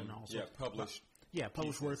biographers and all sorts. Published.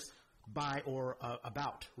 Published works by or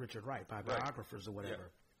about Richard Wright, by biographers or whatever.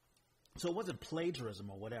 Yeah. So it wasn't plagiarism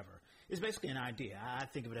or whatever. It's basically an idea. I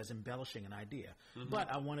think of it as embellishing an idea.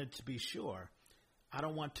 But I wanted to be sure. I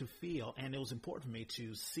don't want to feel, and it was important for me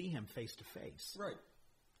to see him face to face. Right.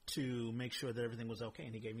 To make sure that everything was okay.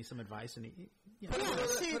 And he gave me some advice. And why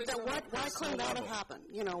couldn't that have happened?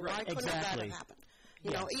 Why couldn't that have happened?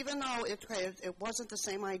 Even though it wasn't the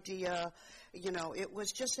same idea, it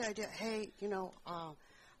was just the idea, hey,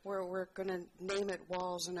 we're going to name it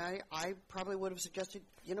Walls, and I probably would have suggested,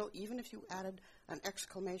 even if you added an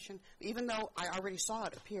exclamation, even though I already saw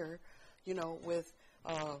it appear, with,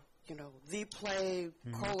 the play,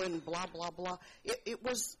 colon, blah, blah, blah. It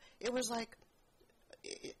was like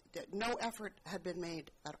no effort had been made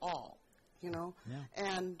at all, Yeah.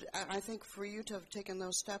 And I think for you to have taken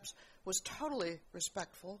those steps was totally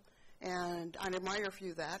respectful, and I admire for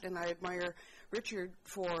you that, and I admire Richard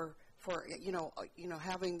for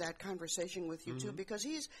having that conversation with you too, because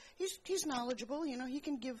he's knowledgeable. He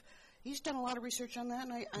can give. He's done a lot of research on that,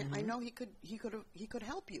 and I know he could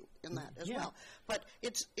help you in that as well. But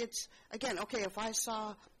it's again, okay, if I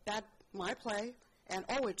saw that my play and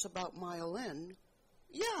it's about myelin,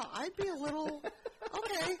 I'd be a little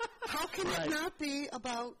okay. How can it not be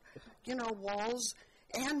about Walls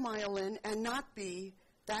and myelin and not be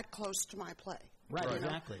that close to my play? Right,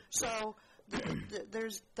 exactly. So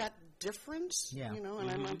there's that difference, and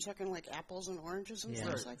I'm not talking like apples and oranges and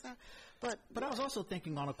things like that. But I was also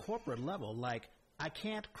thinking on a corporate level, like I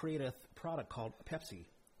can't create a product called Pepsi.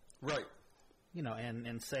 Right.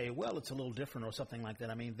 And say, well, it's a little different or something like that.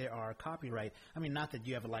 I mean, there are copyright. I mean, not that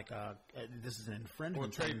you have like this is an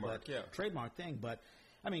infringement trademark thing, but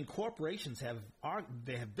I mean, corporations have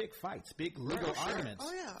big fights, big legal arguments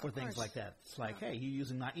for things like that. It's like, hey, you're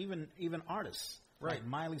using not even artists, like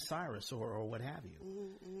Miley Cyrus or what have you.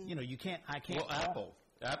 You can't. I can't. Well,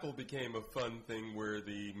 Apple became a fun thing where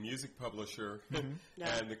the music publisher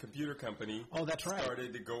and the computer company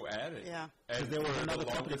started to go at it. Yeah. And there was another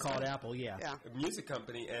company called Apple, a music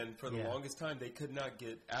company, and for the longest time they could not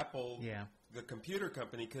get Apple. Yeah. The computer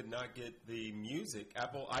company could not get the music.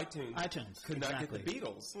 Apple iTunes could not get the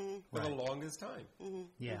Beatles for the longest time.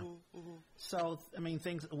 So, I mean,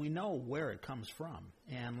 we know where it comes from.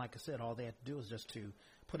 And like I said, all they had to do is just to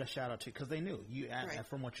put a shout-out to, because they knew,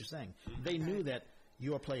 from what you're saying, they knew that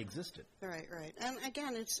your play existed. Right. And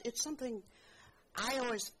again, it's something, I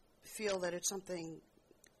always feel that it's something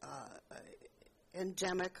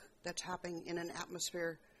endemic that's happening in an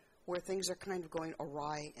atmosphere where things are kind of going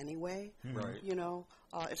awry anyway. Right.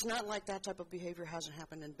 It's not like that type of behavior hasn't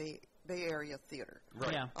happened in Bay Area theater.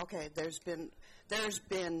 Right. Yeah. Okay, there's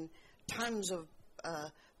been tons of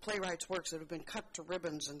playwrights' works that have been cut to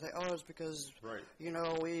ribbons, and it's because we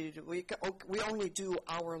only do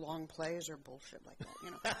hour-long plays or bullshit like that.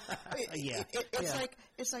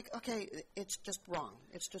 It's like okay, it's just wrong.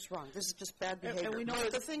 It's just wrong. This is just bad behavior. And we know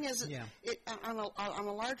the thing is, on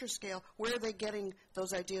a larger scale, where are they getting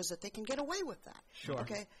those ideas that they can get away with that? Sure.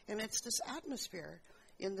 Okay, and it's this atmosphere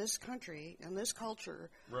in this country, in this culture,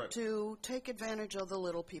 to take advantage of the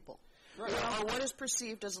little people. Right. Or what is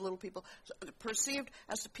perceived as little people, perceived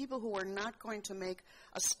as the people who are not going to make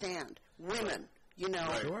a stand. Women,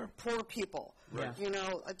 poor people. Right.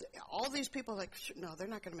 All these people, they're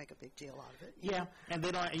not going to make a big deal out of it. Yeah, and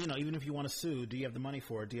they don't, even if you want to sue, do you have the money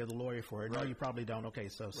for it? Do you have the lawyer for it? No, you probably don't. Okay,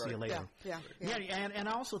 so see you later. Yeah. And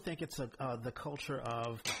I also think it's the culture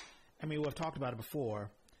of, we've talked about it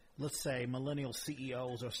before, let's say millennial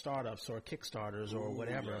CEOs or startups or Kickstarters or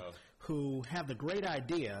whatever, who have the great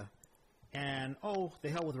idea. And, the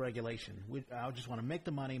hell with regulation. I just want to make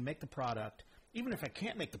the money, make the product. Even if I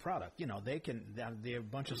can't make the product, there are a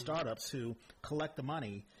bunch of startups who collect the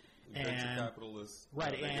money. Venture capitalists.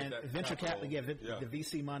 Right, and venture capital, the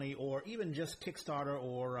VC money, or even just Kickstarter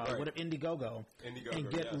or whatever, Indiegogo, and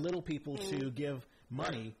get little people to give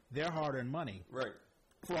money, their hard-earned money. Right.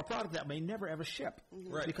 For a product that may never ever ship,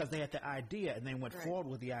 because they had the idea and they went forward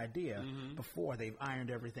with the idea before they've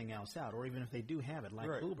ironed everything else out, or even if they do have it, like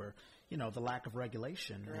Uber, the lack of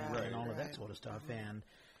regulation and all of that sort of stuff. And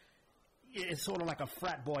it's sort of like a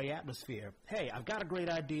frat boy atmosphere. Hey, I've got a great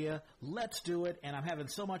idea. Let's do it, and I'm having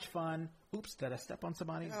so much fun. Oops, did I step on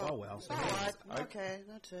somebody? Oh well. So okay,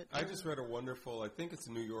 that's it. I just read a wonderful, I think it's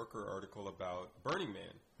a New Yorker article about Burning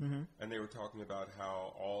Man, and they were talking about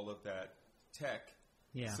how all of that tech,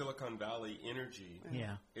 Silicon Valley energy,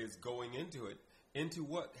 is going into it, into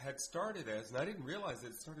what had started as, and I didn't realize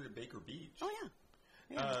that it started at Baker Beach. Oh yeah.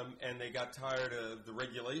 And they got tired of the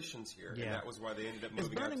regulations here, and that was why they ended up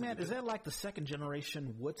moving. Is Burning Man, is that like the second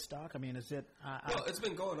generation Woodstock? I mean, is it? Well, it's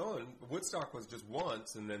been going on. Woodstock was just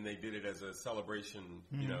once, and then they did it as a celebration,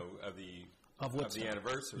 you know, of the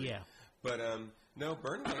anniversary. Yeah. But no,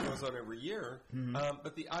 Burning Man goes on every year.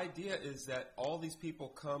 But the idea is that all these people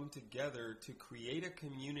come together to create a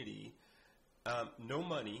community. No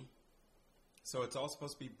money. So it's all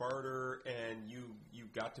supposed to be barter, and you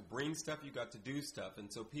got to bring stuff, you got to do stuff.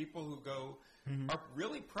 And so people who go are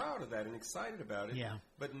really proud of that and excited about it. Yeah.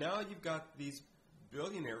 But now you've got this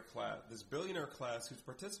billionaire class who's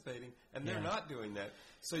participating, and they're not doing that.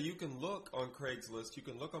 So you can look on Craigslist, you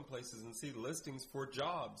can look on places and see listings for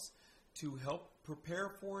jobs to help prepare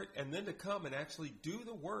for it, and then to come and actually do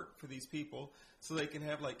the work for these people so they can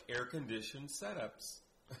have, like, air-conditioned setups.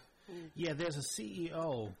 Yeah, there's a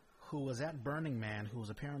CEO who was at Burning Man who was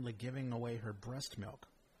apparently giving away her breast milk.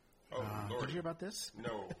 Oh, Lord. Did you hear about this?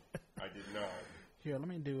 No, I did not. Here, let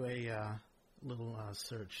me do a little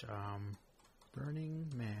search. Burning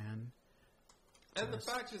Man. And the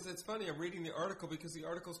fact is, it's funny, I'm reading the article because the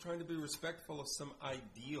article's trying to be respectful of some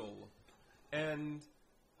ideal. And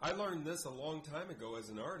I learned this a long time ago as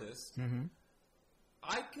an artist.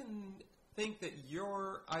 I can think that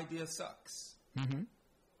your idea sucks.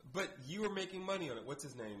 But you are making money on it. What's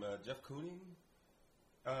his name? Jeff Kooning?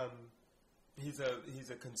 He's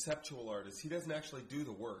a conceptual artist. He doesn't actually do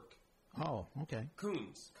the work. Oh, okay.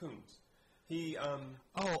 Coons. He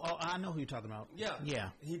I know who you're talking about. Yeah.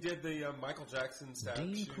 He did the Michael Jackson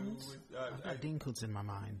statue. Dean Koontz? I've got Dean Koontz in my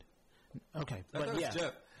mind. Okay, but yeah.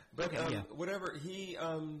 Jeff. But okay, whatever, he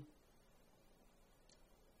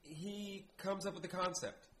comes up with the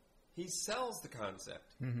concept. He sells the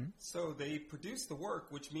concept. So they produce the work,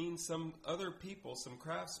 which means some other people, some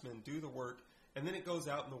craftsmen, do the work, and then it goes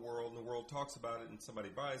out in the world, and the world talks about it, and somebody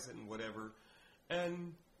buys it, and whatever.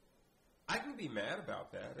 And I can be mad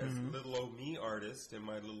about that as a little old me artist in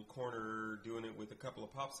my little corner doing it with a couple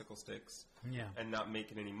of popsicle sticks and not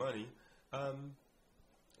making any money.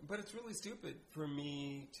 But it's really stupid for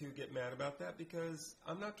me to get mad about that because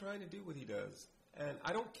I'm not trying to do what he does. And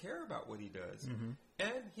I don't care about what he does.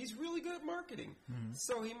 And he's really good at marketing.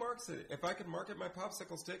 So he markets it. If I could market my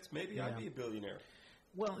popsicle sticks, maybe I'd be a billionaire.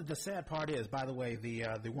 Well, the sad part is, by the way,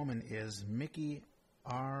 the woman is Mickey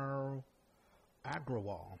Agrawal.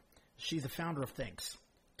 She's the founder of Thinx,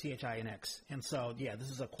 Thinx. And so, this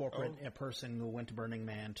is a corporate person who went to Burning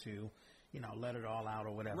Man to, let it all out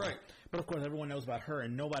or whatever. Right. But, of course, everyone knows about her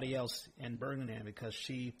and nobody else in Burning Man because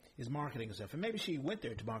she is marketing herself. And maybe she went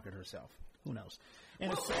there to market herself. Who knows?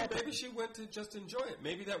 And maybe she went to just enjoy it.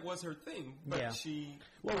 Maybe that was her thing, but she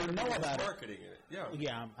we know about marketing it.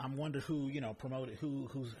 Yeah, I'm wondering who promoted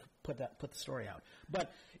who's put the story out.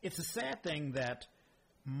 But it's a sad thing that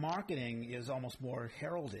marketing is almost more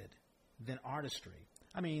heralded than artistry.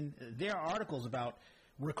 I mean, there are articles about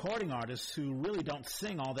recording artists who really don't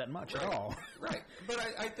sing all that much at all. Right. But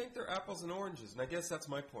I think they're apples and oranges, and I guess that's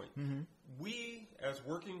my point. We, as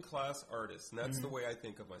working class artists, and that's the way I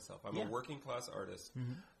think of myself. I'm a working class artist.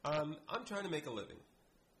 I'm trying to make a living.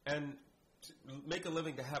 And to make a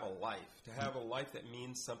living to have a life that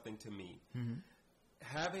means something to me.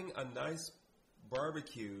 Having a nice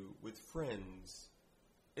barbecue with friends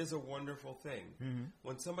is a wonderful thing.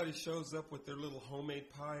 When somebody shows up with their little homemade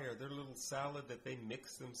pie or their little salad that they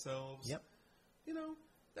mix themselves,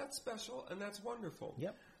 that's special and that's wonderful.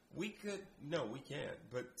 We can't,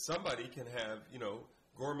 but somebody can have,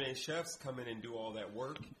 gourmet chefs come in and do all that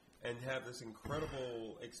work and have this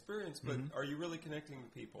incredible experience, but are you really connecting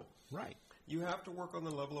with people? Right. You have to work on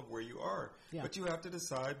the level of where you are, but you have to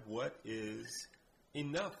decide what is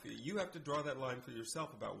enough. You have to draw that line for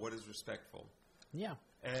yourself about what is respectful. Yeah.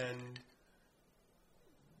 And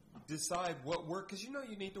decide what work, because you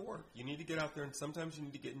need to work. You need to get out there, and sometimes you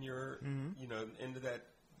need to get in your, into that,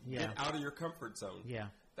 get out of your comfort zone. Yeah.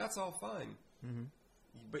 That's all fine.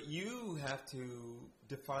 But you have to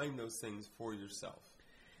define those things for yourself.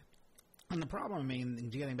 And the problem,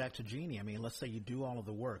 getting back to Jeannie, let's say you do all of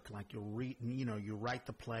the work, like you write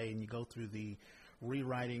the play and you go through the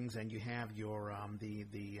rewritings and you have your the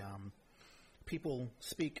people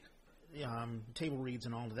speak table reads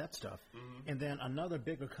and all of that stuff, and then another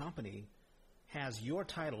bigger company has your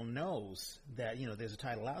title, knows that there's a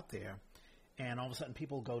title out there, And all of a sudden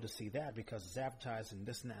people go to see that because it's advertised and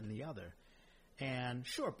this and that and the other. And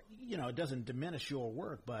sure, it doesn't diminish your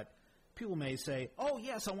work, but people may say, oh,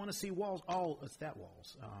 yes, I want to see Walls. Oh, it's that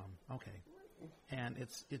Walls. Okay. And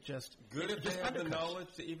it just... Good if they have the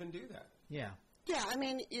knowledge to even do that. Yeah. Yeah, I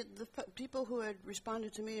mean, the people who had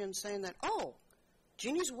responded to me and saying that, oh,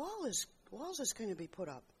 Jeannie's Walls is going to be put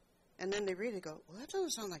up. And then they read it, go, well, that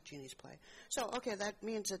doesn't sound like Jeannie's play. So, okay, that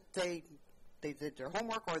means that they did their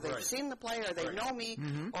homework, or they've seen the play, or they know me,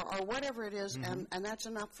 or whatever it is, and that's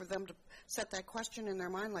enough for them to set that question in their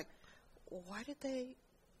mind, like, well, why did they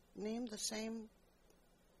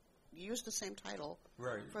use the same title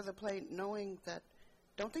for the play, knowing that,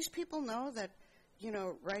 don't these people know that,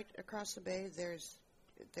 right across the bay there's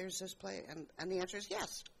this play, and the answer is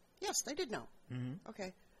yes. Yes, they did know.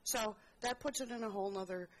 Okay, so that puts it in a whole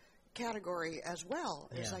other category as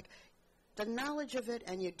well. It's like, the knowledge of it,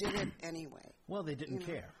 and you did it anyway. Well, they didn't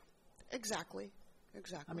care. Exactly.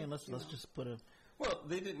 I mean, let's just put a... Well,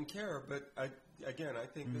 they didn't care, but I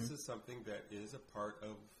think this is something that is a part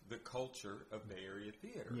of the culture of Bay Area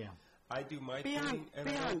theater. Yeah. I do my thing, and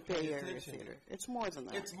I don't pay Bay Area attention. Theater. It's more than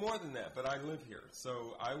that. It's more than that, but I live here,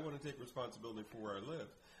 so I want to take responsibility for where I live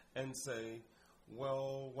and say,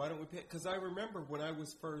 well, why don't we pay? Because I remember when I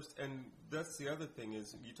was first, and that's the other thing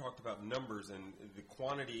is you talked about numbers and the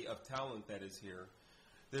quantity of talent that is here.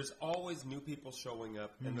 There's always new people showing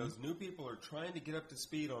up, and those new people are trying to get up to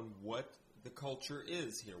speed on what the culture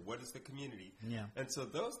is here. What is the community? Yeah. And so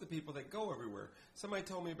those are the people that go everywhere. Somebody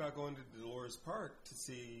told me about going to Dolores Park to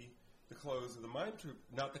see the close of the Mime Troupe.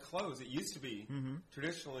 Not the close. It used to be.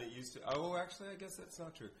 Traditionally, it used to. Oh, actually, I guess that's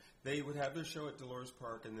not true. They would have their show at Dolores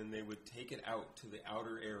Park, and then they would take it out to the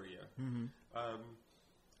outer area.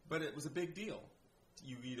 But it was a big deal.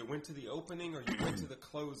 You either went to the opening or you went to the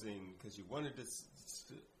closing because you wanted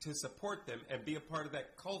to support them and be a part of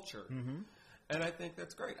that culture. And I think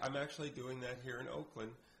that's great. I'm actually doing that here in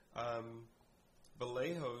Oakland.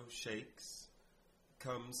 Vallejo Shakes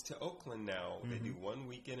comes to Oakland now. They do one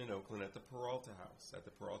weekend in Oakland at the Peralta House, at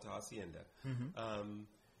the Peralta Hacienda.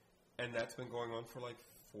 And that's been going on for like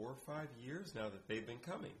 4 or 5 years now that they've been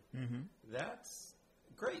coming. That's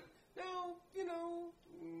great. Now,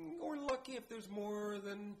 we're lucky if there's more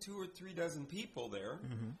than 2 or 3 dozen people there.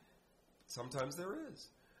 Sometimes there is.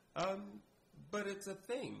 But it's a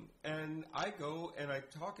thing. And I go and I'm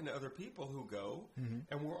talking to other people who go,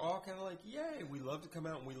 and we're all kind of like, yay, we love to come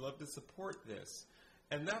out and we love to support this.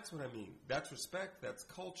 And that's what I mean. That's respect. That's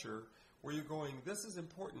culture, where you're going, this is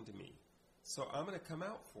important to me, so I'm going to come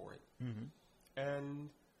out for it. And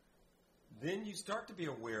then you start to be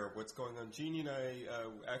aware of what's going on. Jeannie and I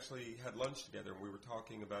actually had lunch together, and we were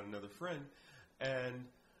talking about another friend, and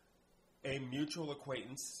a mutual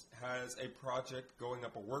acquaintance has a project going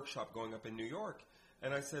up, a workshop going up in New York.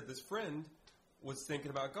 And I said, this friend was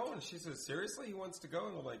thinking about going. She said, seriously, he wants to go?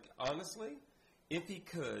 And I'm like, honestly, if he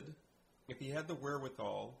could, if he had the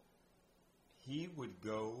wherewithal, he would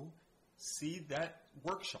go see that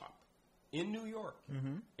workshop in New York.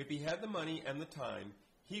 If he had the money and the time,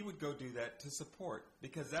 he would go do that to support,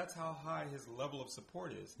 because that's how high his level of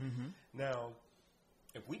support is. Now,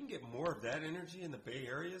 if we can get more of that energy in the Bay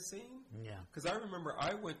Area scene, because I remember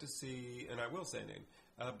I went to see, and I will say a name,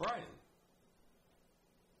 Brian.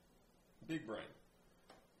 Big Brian.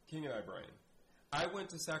 King and I, Brian. I went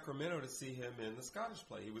to Sacramento to see him in the Scottish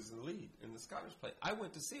play. He was the lead in the Scottish play. I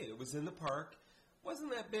went to see it. It was in the park.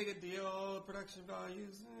 Wasn't that big a deal, production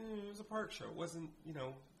values. It was a park show. It wasn't,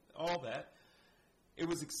 all that. It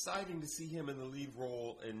was exciting to see him in the lead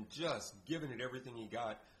role and just giving it everything he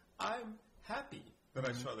got. I'm happy that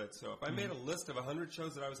I saw that show up. I made a list of 100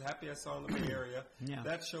 shows that I was happy I saw in the Bay Area.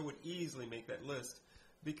 That show would easily make that list,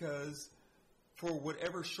 because for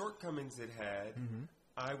whatever shortcomings it had,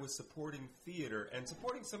 I was supporting theater and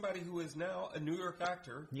supporting somebody who is now a New York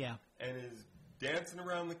actor and is dancing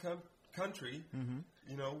around the country,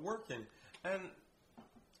 working. And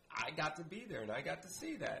I got to be there, and I got to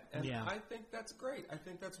see that. And I think that's great. I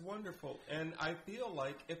think that's wonderful. And I feel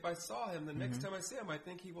like if I saw him, the next time I see him, I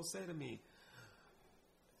think he will say to me,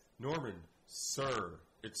 Norman, sir,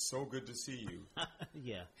 it's so good to see you.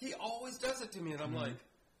 He always does it to me, and I'm like,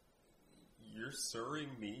 you're sirring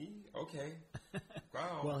me? Okay.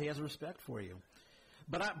 Wow. Well, he has respect for you.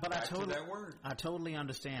 But I totally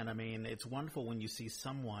understand. I mean, it's wonderful when you see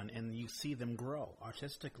someone and you see them grow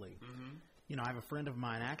artistically. I have a friend of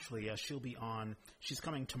mine, actually, she's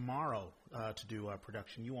coming tomorrow to do a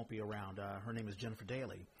production. You won't be around. Her name is Jennifer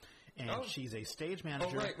Daly. and she's a stage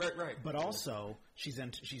manager. Oh, right. But also she's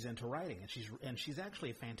into writing, and she's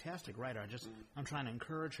actually a fantastic writer. I'm trying to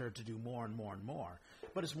encourage her to do more and more and more.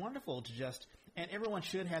 But it's wonderful to and everyone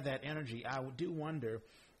should have that energy. I do wonder.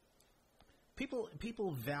 People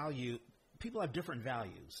have different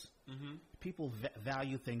values. Mm-hmm. People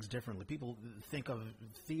value things differently. People think of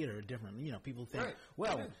theater differently. You know, people think,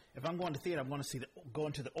 if I'm going to theater, I'm going to go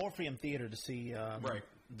into the Orpheum Theater to see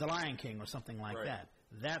The Lion King or something like that.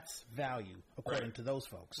 That's value according to those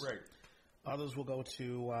folks. Right. Others will go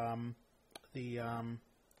to I'm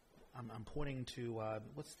pointing to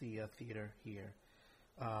what's the theater here?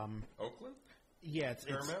 Oakland. Yeah, it's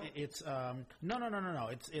no.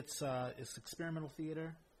 It's experimental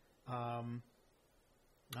theater.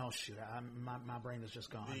 Oh shoot! My brain is just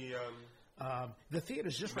gone. The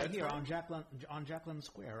theater's just right here on Jacqueline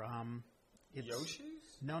Square. It's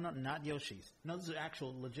Yoshi's? No, not Yoshi's. No, this is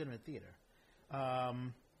actual legitimate theater.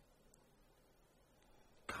 God,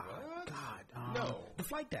 no, the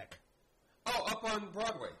Flight Deck. Oh, up on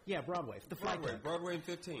Broadway. Yeah, Broadway. The Flight Deck. Broadway and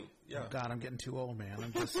 15th. Yeah. Oh, God, I'm getting too old, man.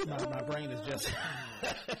 I'm just my brain is just.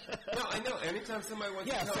 No, I know. Anytime somebody wants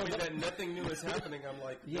to tell me that nothing new is happening, I'm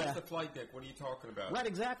like, "That's the Flight Deck. What are you talking about?" Right,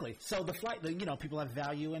 exactly. So the flight, people have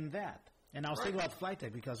value in that. And I was thinking about the Flight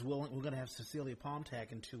Deck because we're going to have Cecilia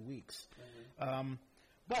Palmtag in 2 weeks. Mm-hmm.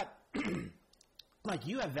 But like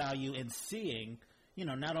you have value in seeing,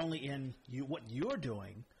 not only in what you're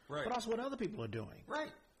doing, but also what other people are doing. Right.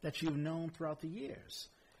 That you've known throughout the years.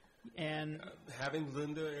 And having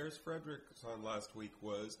Linda Ayers Fredericks on last week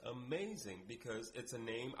was amazing because it's a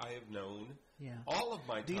name I have known all of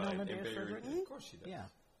my Do you know time Linda in Ayers Bay Area. Frederick? Of course she does. Yeah.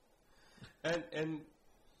 And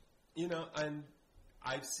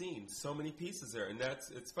I've seen so many pieces there, and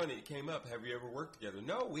it's funny. It came up. Have you ever worked together?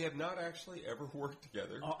 No, we have not actually ever worked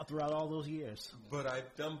together throughout all those years. But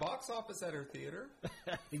I've done box office at her theater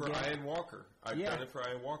for Ian Walker. I've done it for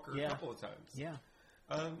Ian Walker a couple of times. Yeah.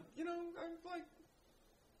 I'm like,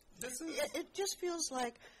 this is. It just feels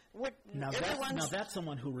like what now that's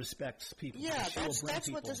someone who respects people. Yeah, that's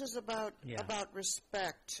people. what this is about. Yeah. About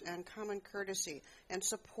respect and common courtesy and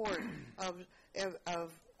support of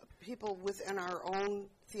people within our own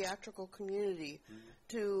theatrical community. Mm-hmm.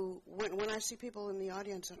 To when I see people in the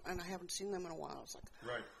audience and I haven't seen them in a while, it's like,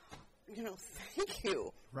 thank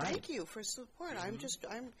you, thank you for support.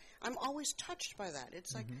 Mm-hmm. I'm always touched by that.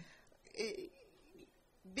 It's like.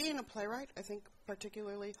 Being a playwright, I think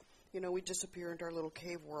particularly, we disappear into our little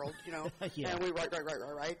cave world, and we write,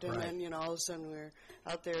 and then, all of a sudden we're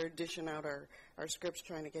out there dishing out our scripts,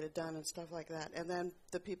 trying to get it done and stuff like that. And then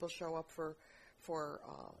the people show up for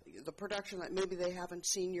the production that maybe they haven't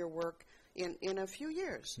seen your work in a few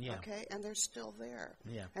years, okay? And they're still there.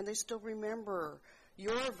 Yeah. And they still remember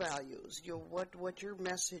your values, what your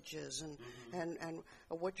message is, and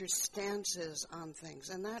what your stance is on things.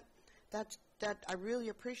 And that I really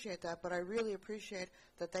appreciate that, but I really appreciate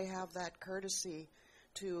that they have that courtesy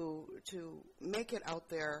to make it out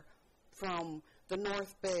there from the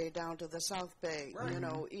North Bay down to the South Bay,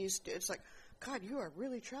 east. It's like, God, you are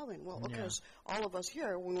really traveling. Well, because all of us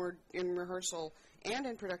here, when we're in rehearsal and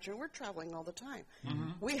in production, we're traveling all the time.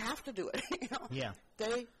 Mm-hmm. We have to do it. Yeah.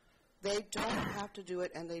 They don't have to do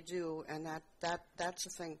it, and they do, and that's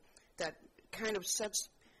the thing that kind of sets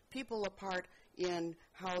people apart in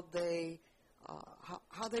how they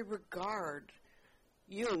regard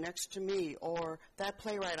you next to me, or that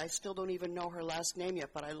playwright. I still don't even know her last name yet,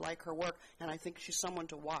 but I like her work, and I think she's someone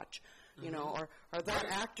to watch. Or that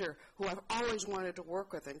actor who I've always wanted to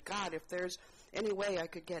work with. And God, if there's any way I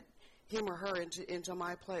could get him or her into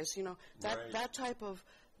my place, that type of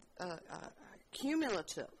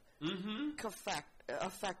cumulative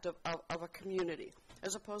effect of a community,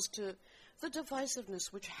 as opposed to the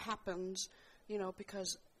divisiveness which happens,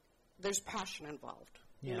 because there's passion involved.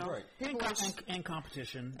 And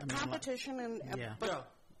competition. Competition, but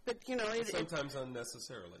sometimes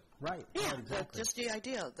unnecessarily. Right. Yeah, exactly. Just the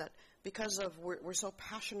idea that because of we're so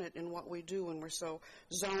passionate in what we do, and we're so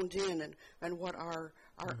zoned in, and what our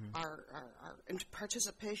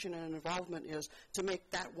participation and involvement is to make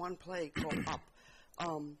that one play go up.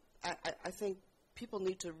 I think people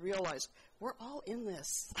need to realize we're all in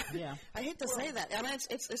this. Yeah. I hate to say that, and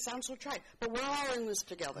it sounds so trite, but we're all in this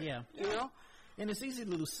together. Yeah. And it's easy to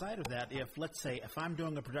lose sight of that if, let's say, if I'm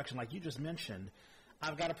doing a production like you just mentioned,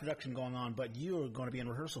 I've got a production going on, but you're going to be in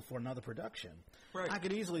rehearsal for another production. Right. I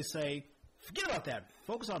could easily say, forget about that.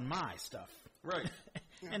 Focus on my stuff. Right.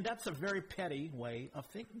 And that's a very petty way of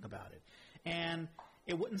thinking about it. And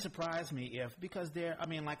it wouldn't surprise me if, because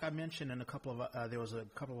like I mentioned in there was a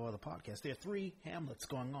couple of other podcasts, there are 3 Hamlets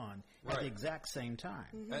going on at the exact same time.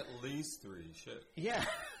 Mm-hmm. At least 3, shit. Yeah.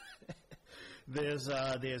 There's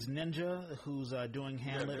Ninja, who's doing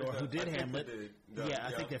Hamlet, or who did Hamlet.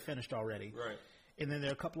 I think they're finished already. Right. And then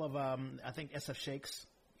there are a couple of, I think SF Shakes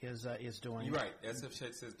is doing. You're right. SF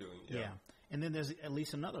Shakes is doing. Yeah. And then there's at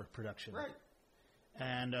least another production. Right.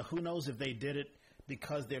 And who knows if they did it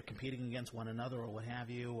because they're competing against one another or what have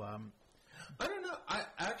you. I don't know.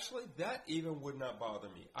 That even would not bother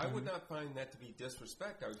me. I would not find that to be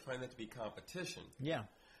disrespect. I would find that to be competition. Yeah.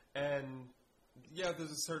 And, there's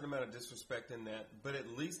a certain amount of disrespect in that, but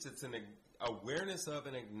at least it's an awareness of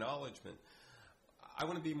an acknowledgement. I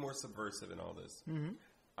want to be more subversive in all this. Mm-hmm.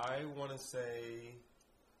 I want to say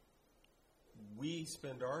we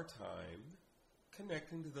spend our time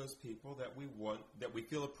connecting to those people that we want, that we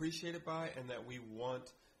feel appreciated by, and that we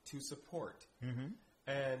want to support. Mm-hmm.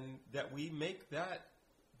 And that we make that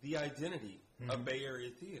the identity of Bay Area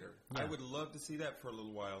theater. Yeah. I would love to see that for a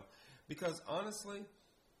little while. Because honestly,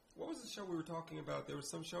 what was the show we were talking about? There was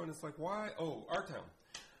some show, and it's like, why? Oh, Our Town.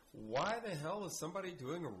 Why the hell is somebody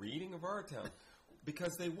doing a reading of Our Town?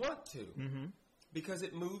 Because they want to. Mm-hmm. Because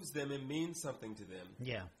it moves them and means something to them.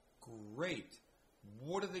 Yeah. Great.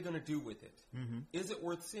 What are they going to do with it? Mm-hmm. Is it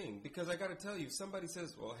worth seeing? Because I got to tell you, somebody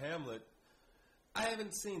says, well, Hamlet, I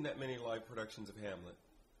haven't seen that many live productions of Hamlet.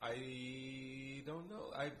 I don't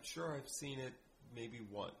know. I'm sure I've seen it maybe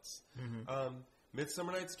once. Mm-hmm.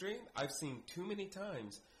 Midsummer Night's Dream, I've seen too many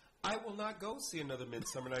times. I will not go see another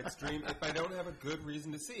Midsummer Night's Dream if I don't have a good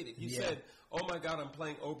reason to see it. If you said, oh my God, I'm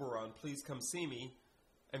playing Oberon, please come see me.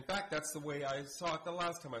 In fact, that's the way I saw it the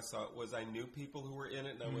last time I saw it, was I knew people who were in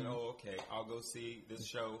it, and I went, oh, okay, I'll go see this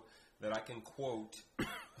show that I can quote.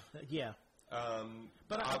 Yeah.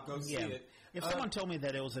 But I'll go see it. If someone told me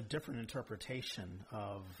that it was a different interpretation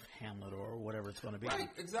of Hamlet or whatever it's going to be. Right,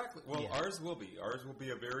 exactly. Well, ours will be. Ours will be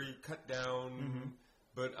a very cut down,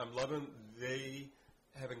 but I'm loving they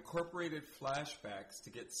have incorporated flashbacks to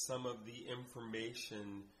get some of the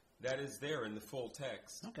information that is there in the full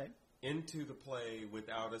text into the play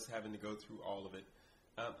without us having to go through all of it.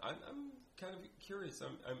 I'm kind of curious.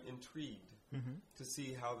 I'm intrigued to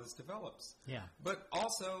see how this develops. Yeah. But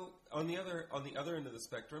also on the other end of the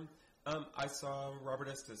spectrum, I saw Robert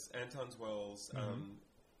Estes, Anton Zwell's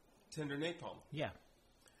Tender Napalm. Yeah.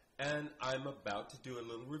 And I'm about to do a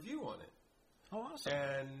little review on it. Oh, awesome.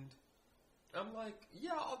 And I'm like,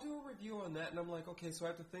 I'll do a review on that. And I'm like, okay, so I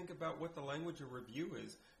have to think about what the language of review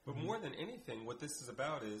is. But more than anything, what this is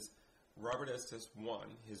about is Robert Estes, one,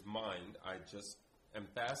 his mind, I just am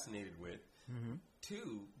fascinated with. Mm-hmm.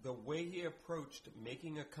 Two, the way he approached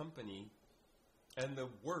making a company and the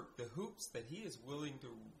work, the hoops that he is willing to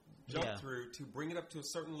jump through to bring it up to a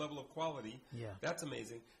certain level of quality. Yeah. That's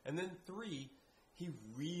amazing. And then three, he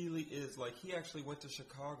really is, like, he actually went to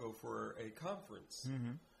Chicago for a conference.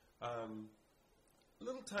 Mm-hmm.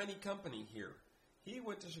 Little tiny company here. He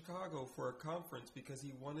went to Chicago for a conference because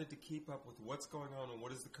he wanted to keep up with what's going on and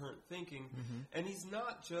what is the current thinking. Mm-hmm. And he's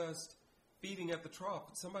not just feeding at the trough.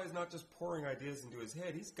 Somebody's not just pouring ideas into his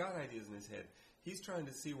head. He's got ideas in his head. He's trying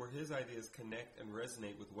to see where his ideas connect and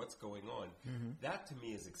resonate with what's going on. Mm-hmm. That, to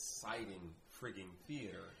me, is exciting frigging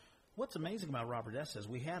theater. What's amazing about Robert Estes,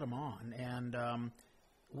 we had him on, and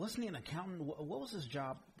wasn't he an accountant? What was his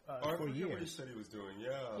job for years? What he said he was doing,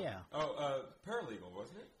 yeah. Paralegal,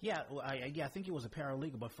 wasn't it? Yeah, well, I think he was a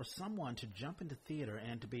paralegal, but for someone to jump into theater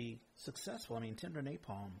and to be successful, I mean, Tender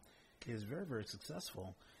Napalm is very, very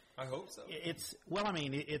successful. I hope so. It's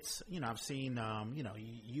I've seen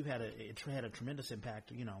you had it had a tremendous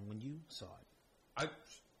impact when you saw it.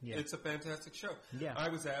 It's a fantastic show. Yeah. I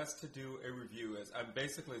was asked to do a review as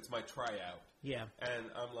basically it's my tryout. Yeah. And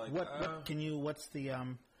I'm like, what's the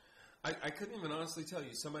I couldn't even honestly tell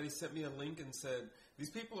you. Somebody sent me a link and said, these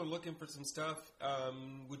people are looking for some stuff.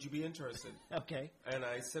 Would you be interested? Okay. And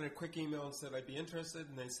I sent a quick email and said I'd be interested,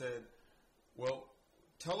 and they said, well,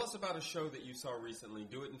 tell us about a show that you saw recently.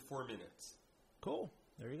 Do it in 4 minutes. Cool.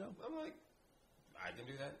 There you go. I'm like, I can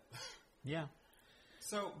do that. Yeah.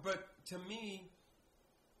 So, but to me,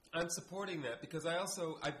 I'm supporting that because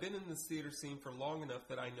I've been in this theater scene for long enough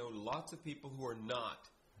that I know lots of people who are not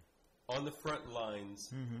on the front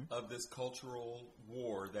lines of this cultural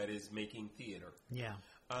war that is making theater. Yeah.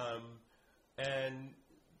 And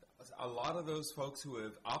a lot of those folks who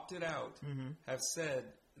have opted out have said,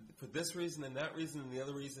 for this reason and that reason and the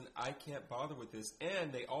other reason, I can't bother with this.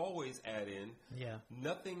 And they always add in,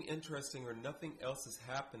 nothing interesting or nothing else is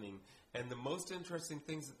happening. And the most interesting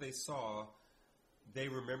things that they saw, they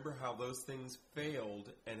remember how those things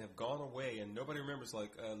failed and have gone away. And nobody remembers,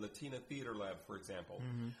 like Latina Theater Lab, for example,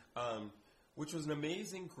 which was an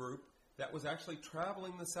amazing group that was actually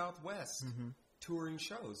traveling the Southwest touring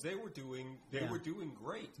shows. They were doing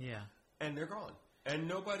great. Yeah. And they're gone. And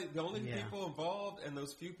nobody, the only Yeah. people involved and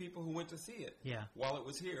those few people who went to see it Yeah. while it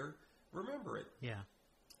was here remember it. Yeah.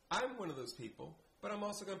 I'm one of those people, but I'm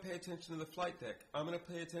also going to pay attention to the flight deck. I'm going to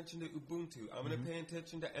pay attention to Ubuntu. I'm going to pay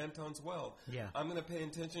attention to Anton's Well. Yeah. I'm going to pay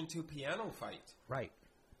attention to Piano Fight. Right.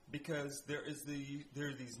 Because there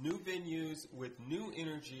are these new venues with new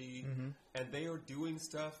energy, and they are doing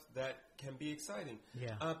stuff that can be exciting.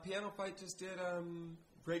 Yeah. Piano Fight just did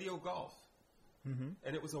Radio Golf, and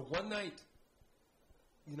it was a one-night,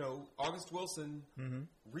 August Wilson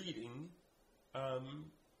reading. I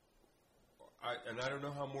don't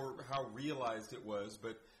know how realized it was,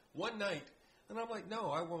 but one night, and I'm like, no,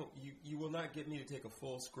 I won't. You will not get me to take a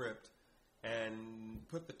full script and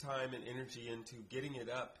put the time and energy into getting it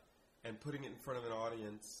up and putting it in front of an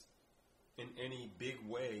audience in any big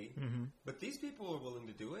way. But these people are willing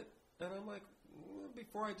to do it, and I'm like,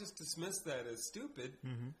 before I just dismiss that as stupid,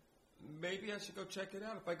 maybe I should go check it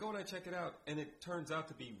out. If I go and I check it out and it turns out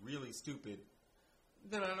to be really stupid,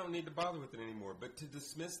 then I don't need to bother with it anymore. But to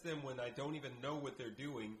dismiss them when I don't even know what they're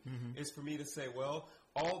doing is for me to say, well,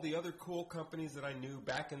 all the other cool companies that I knew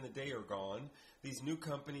back in the day are gone. These new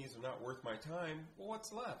companies are not worth my time. Well,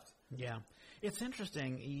 what's left? Yeah. It's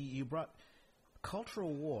interesting. You brought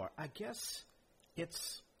cultural war. I guess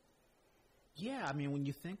it's, yeah, I mean, when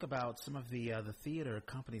you think about some of the theater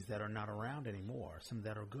companies that are not around anymore, some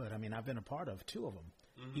that are good. I mean, I've been a part of two of them,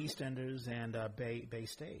 EastEnders and Bay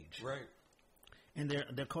Stage. Right. And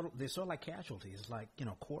they're sort of like casualties, like,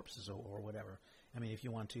 corpses or whatever. I mean, if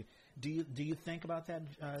you want to. Do you think about that,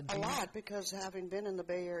 A Jeannie? lot, because having been in the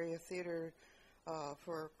Bay Area theater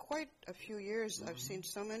for quite a few years, I've seen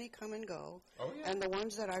so many come and go. Oh, yeah. And the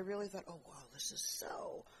ones that I really thought, oh, wow, this is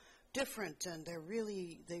so different, and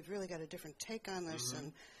they've really got a different take on this,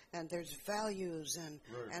 and there's values,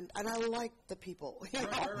 and I like the people,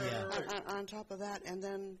 Right. on top of that. And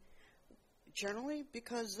then generally,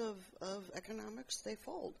 because of economics, they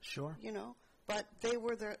fold. Sure. But they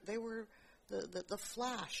were the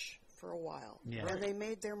flash for a while, Yeah. where they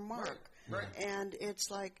made their mark. Right. And it's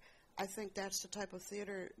like, I think that's the type of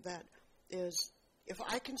theater that is, if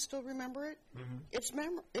I can still remember it, it's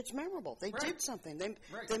memorable. They Right. did something. They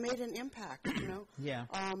Right. made an impact, Yeah.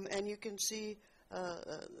 And you can see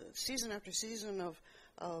season after season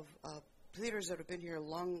of theaters that have been here a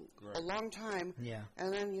long time. Yeah.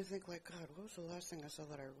 And then you think, like, God, what was the last thing I saw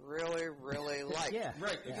that I really, really liked? Yeah.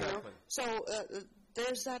 Right, exactly. So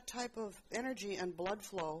there's that type of energy and blood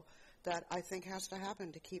flow that I think has to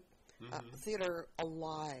happen to keep theater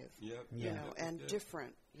alive, Yep. Yeah. and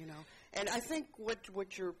different, And I think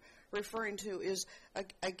what you're referring to is,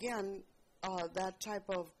 again, that type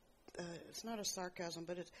of, it's not a sarcasm,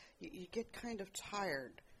 but it's, you get kind of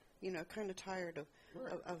tired,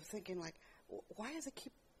 of thinking, like, why do they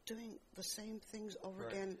keep doing the same things over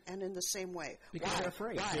again and in the same way? Because Why? they're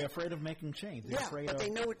afraid. Why? They're afraid of making change. They're afraid but of, they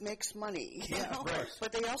know it makes money. You know? right.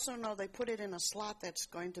 But they also know they put it in a slot that's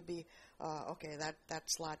going to be, okay, that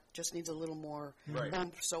slot just needs a little more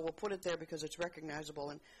oomph, so we'll put it there because it's recognizable,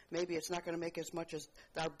 and maybe it's not going to make as much as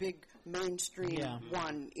our big mainstream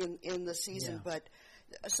one in the season, but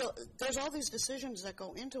so there's all these decisions that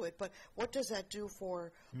go into it, but what does that do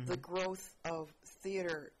for the growth of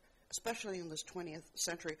theater, especially in this 20th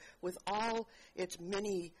century, with all its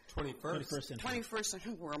many 21st century. 21st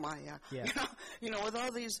century, where am I? Yeah. With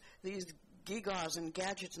all these gewgaws and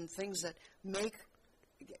gadgets and things that make.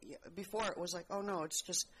 Before it was like, oh no, it's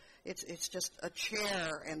just a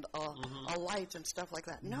chair and a light and stuff like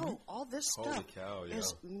that. No, all this Holy stuff cow, yeah.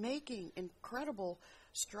 is making incredible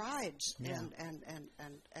strides and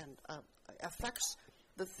affects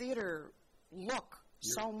the theater look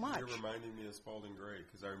so much. You're reminding me of Spalding Gray,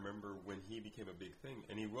 because I remember when he became a big thing,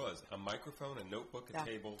 and he was a microphone, a notebook, a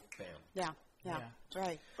table, bam. Yeah,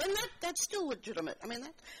 right. And that's still legitimate. I mean,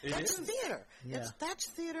 that's theater. Yeah. That's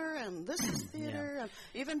theater, and this is theater, and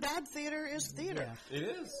even bad theater is theater. Yeah. It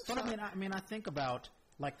is. But I mean, I think about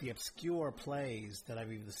like the obscure plays that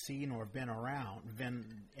I've either seen or been around,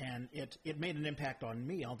 and it made an impact on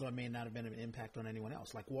me, although it may not have been an impact on anyone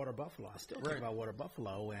else. Like Water Buffalo, I still think about Water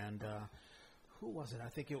Buffalo, and who was it? I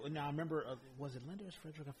think I remember. Was it Linda or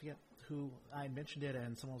Frederick? I forget who I mentioned it,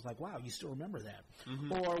 and someone was like, "Wow, you still remember that?"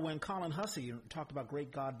 Or when Colin Hussey talked about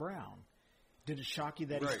Great God Brown, did it shock you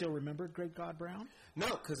that he still remembered Great God Brown? No,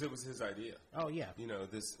 because it was his idea. Oh yeah,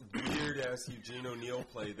 This weird-ass Eugene O'Neill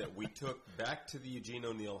play that we took back to the Eugene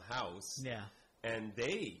O'Neill house. Yeah, and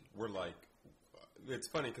they were like, it's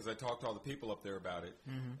funny because I talked to all the people up there about it,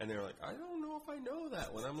 and they were like, I don't know if I know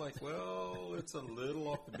that one. I'm like, well, it's a little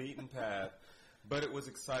off the beaten path, but it was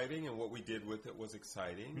exciting, and what we did with it was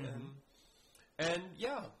exciting,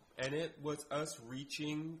 And it was us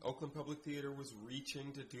reaching, Oakland Public Theater was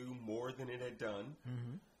reaching to do more than it had done.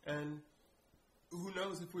 Mm-hmm. And who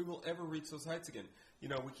knows if we will ever reach those heights again.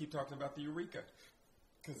 We keep talking about the Eureka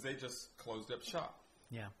because they just closed up shop.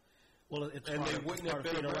 Yeah. Well, it's and part they of, wouldn't it's have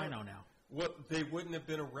part been of around Rhino now. Well, they wouldn't have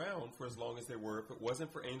been around for as long as they were if it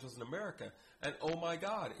wasn't for Angels in America. And oh my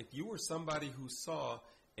God, if you were somebody who saw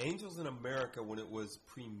Angels in America when it was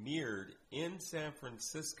premiered in San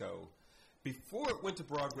Francisco, before it went to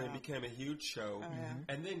Broadway and became a huge show,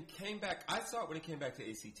 and then came back. I saw it when it came back to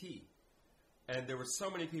ACT. And there were so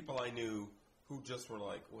many people I knew who just were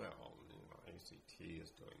like, well, ACT is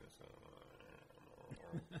doing this.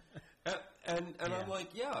 And I'm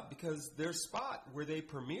like, yeah, because their spot where they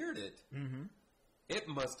premiered it, it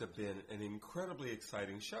must have been an incredibly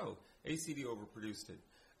exciting show. ACT overproduced it.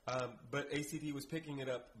 But ACT was picking it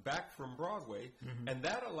up back from Broadway, and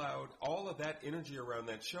that allowed all of that energy around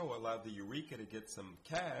that show, allowed the Eureka to get some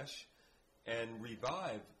cash and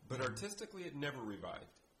revive. But artistically, it never revived.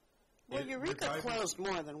 Well, Eureka closed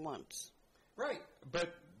more than once. Right,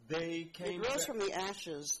 but they came... It rose from the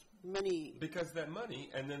ashes many... Because of that money,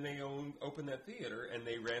 and then they opened that theater, and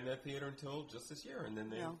they ran that theater until just this year, and then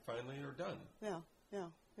they finally are done. Yeah.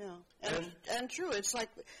 And true, it's like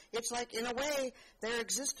in a way their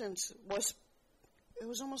existence was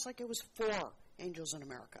almost like it was for Angels in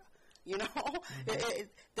America. They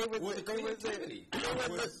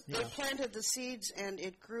planted the seeds and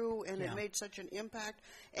it grew and it made such an impact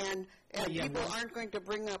and people aren't going to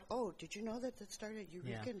bring up, oh, did you know that started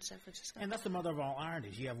Eureka in San Francisco? And that's the mother of all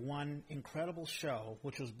ironies. You have one incredible show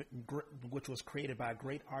which was created by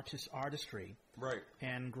great artistry, right,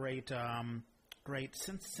 and great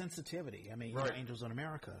sensitivity. I mean, Angels in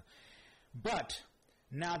America. But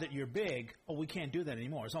now that you're big, we can't do that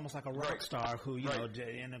anymore. It's almost like a rock star who,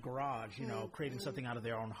 in a garage, creating something out of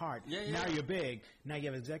their own heart. Now you're big. Now you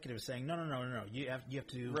have executives saying, no. You have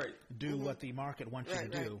to do what the market wants you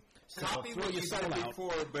to do. So copy throw what your you soul did out.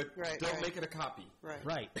 before, but don't make it a copy.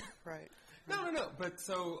 Right. No. But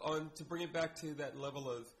so to bring it back to that level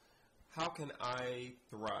of how can I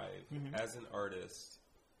thrive as an artist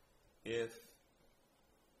if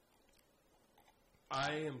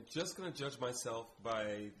I am just going to judge myself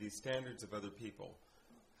by the standards of other people?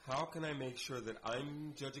 How can I make sure that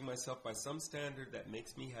I'm judging myself by some standard that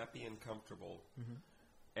makes me happy and comfortable,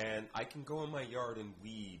 and I can go in my yard and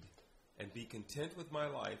weed and be content with my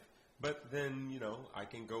life, but then, I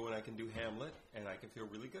can go and I can do Hamlet, and I can feel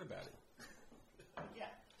really good about it.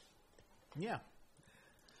 Yeah.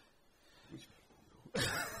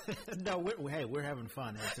 No, we're having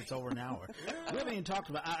fun. It's over an hour. We haven't even talked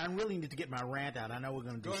about. I really need to get my rant out. I know we're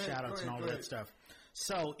going to do shout-outs and all of that stuff.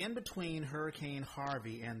 So, in between Hurricane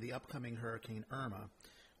Harvey and the upcoming Hurricane Irma,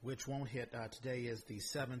 which won't hit today is the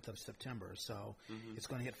 7th of September, so it's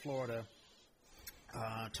going to hit Florida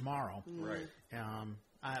tomorrow. Right.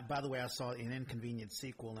 By the way, I saw an Inconvenient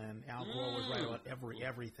sequel, and Al Gore was right about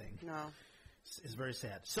everything. No. It's very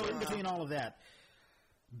sad. So, in between all of that,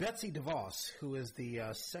 Betsy DeVos, who is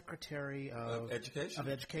the Secretary of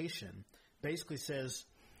Education, basically says,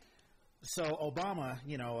 so Obama,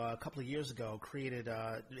 a couple of years ago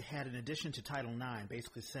had an addition to Title IX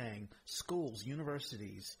basically saying schools,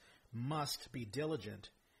 universities must be diligent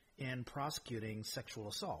in prosecuting sexual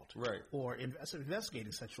assault. Right. Or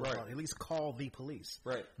investigating sexual assault. At least call the police.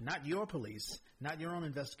 Right. Not your police, not your own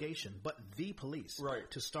investigation, but the police. Right.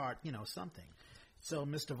 To start, something. So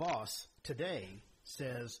Ms. DeVos today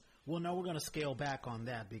says, well, no, we're going to scale back on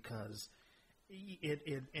that because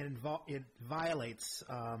it violates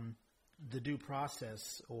the due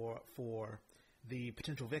process for the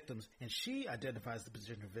potential victims. And she identifies the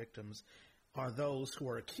potential victims are those who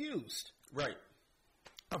are accused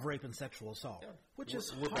of rape and sexual assault, which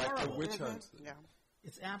is horrible. Back to witch hunts.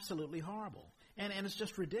 It's absolutely horrible. And it's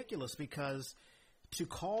just ridiculous because to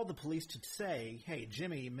call the police to say, hey,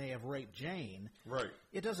 Jimmy may have raped Jane,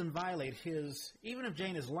 it doesn't violate his, even if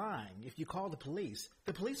Jane is lying, if you call the police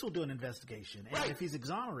will do an investigation. And if he's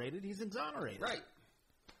exonerated, he's exonerated. Right.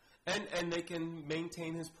 And they can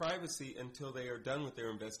maintain his privacy until they are done with their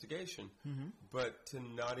investigation, but to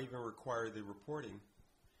not even require the reporting.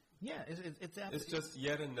 Yeah, it's just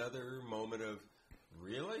yet another moment of,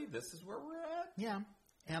 really? This is where we're at? Yeah.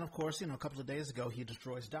 And, of course, a couple of days ago, he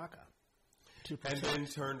destroys DACA. And then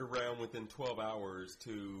turned around within 12 hours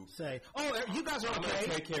to say, "Oh, you guys are okay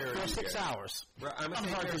take care for of 6 hours. Right, I'm going to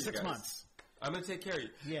take care of you 6 months. I'm going to take care of you.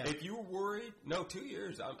 Yeah. If you were worried, 2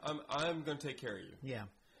 years. I'm going to take care of you. Yeah.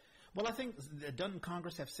 Well, I think doesn't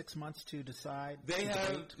Congress have 6 months to decide? They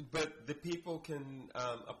have, but the people can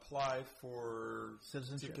apply for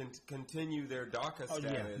citizenship to continue their DACA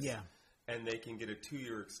status. Yeah. and they can get a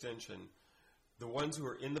 2-year extension. The ones who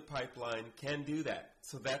are in the pipeline can do that.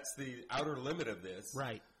 So that's the outer limit of this.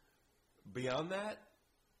 Right. Beyond that,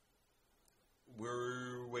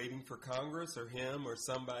 we're waiting for Congress or him or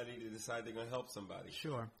somebody to decide they're going to help somebody.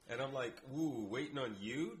 Sure. And I'm like, ooh, waiting on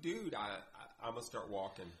you? Dude, I'm going to start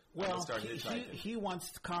walking. Well, start hitchhiking. he wants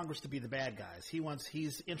Congress to be the bad guys.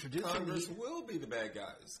 He's introducing... Congress will be the bad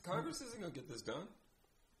guys. Congress isn't going to get this done.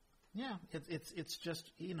 Yeah, it's just,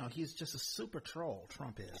 he's just a super troll,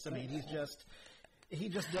 Trump is. I mean, he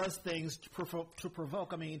just does things to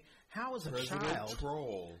provoke. I mean, how is a President child...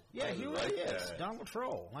 Troll. Yeah, he really is. Donald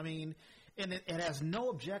Troll. I mean, and it has no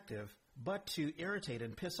objective but to irritate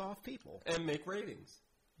and piss off people. And make ratings.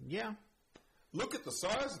 Yeah. Look at the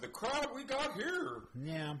size of the crowd we got here.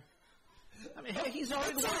 Yeah. I mean, hey, he's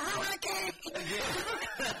already... It's a hurricane!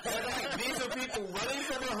 Yeah. These are people running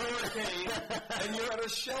from a hurricane, and you're at a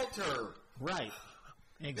shelter. Right.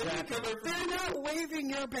 Exactly. They're not waving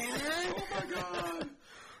your banner. Oh, my God.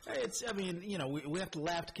 We have to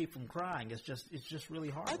laugh to keep from crying. It's just really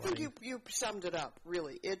hard. I think you summed it up,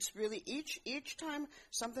 really. It's really each time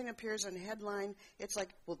something appears in a headline, it's like,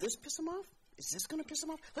 will this piss them off? Is this going to piss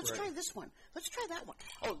them off? Let's try this one. Let's try that one.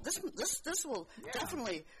 Oh, this will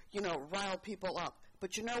definitely, rile people up.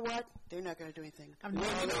 But you know what? They're not going to do anything.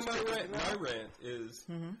 My rant is,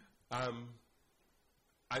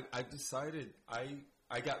 I decided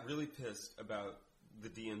I got really pissed about the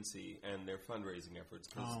DNC and their fundraising efforts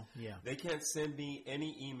because they can't send me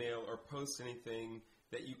any email or post anything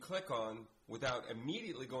that you click on without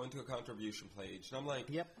immediately going to a contribution page. And I'm like,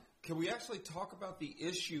 yep. Can we actually talk about the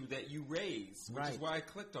issue that you raised, which is why I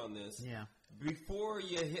clicked on this, before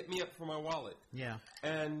you hit me up for my wallet? Yeah.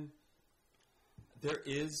 And there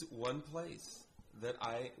is one place that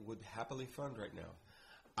I would happily fund right now.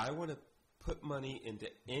 I want to put money into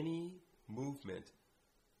any movement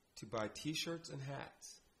to buy T-shirts and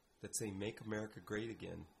hats that say "Make America Great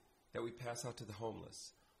Again" that we pass out to the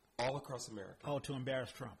homeless all across America. Oh, to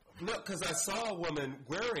embarrass Trump. No, because I saw a woman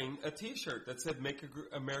wearing a T-shirt that said "Make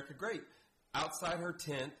America Great" outside her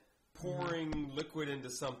tent, pouring liquid into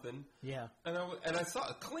something. Yeah. And I saw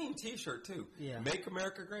a clean T-shirt too. Yeah. "Make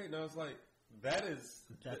America Great," and I was like,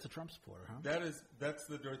 that's a Trump supporter, huh? That's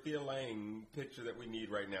the Dorothea Lange picture that we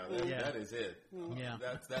need right now. That is it. Yeah.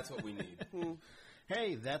 That's what we need.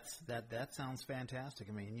 Hey, that sounds fantastic.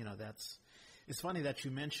 I mean, it's funny that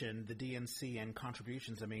you mentioned the DNC and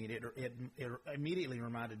contributions. I mean, it immediately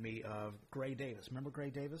reminded me of Gray Davis. Remember Gray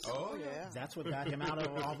Davis? Oh yeah. That's what got him out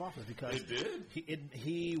of office because it did.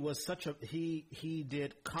 He was he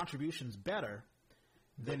did contributions better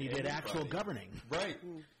than he did actual governing. Right.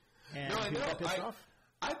 And I know.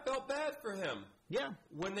 I felt bad for him. Yeah.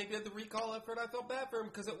 When they did the recall effort, I felt bad for him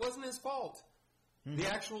because it wasn't his fault. Mm-hmm. The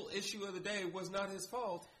actual issue of the day was not his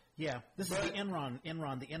fault. Yeah. This is the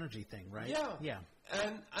Enron, the energy thing, right? Yeah. Yeah.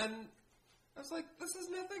 And I was like, this has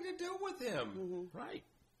nothing to do with him. Mm-hmm. Right.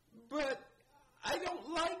 But I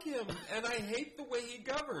don't like him, and I hate the way he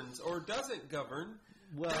governs or doesn't govern.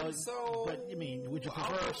 Well, and so but you mean, would you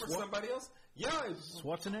prefer I'll vote for somebody else? Yeah.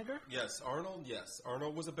 Schwarzenegger? Yes, Arnold. Yes,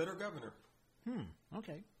 Arnold was a better governor.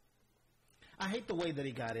 Okay. I hate the way that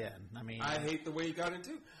he got in. I mean, I hate the way he got in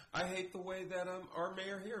too. I hate the way that our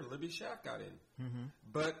mayor here, Libby Schaaf, got in. Mm-hmm.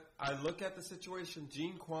 But I look at the situation.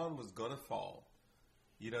 Jean Quan was going to fall.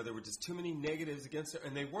 There were just too many negatives against her,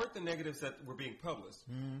 and they weren't the negatives that were being published.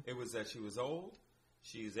 Mm-hmm. It was that she was old,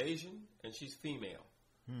 she's Asian, and she's female.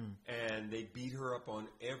 And they beat her up on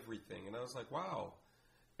everything. And I was like, wow.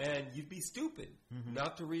 And you'd be stupid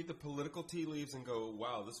not to read the political tea leaves and go,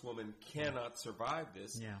 wow, this woman cannot survive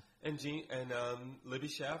this. Yeah. And Libby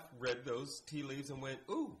Schaaf read those tea leaves and went,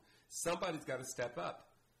 ooh, somebody's got to step up.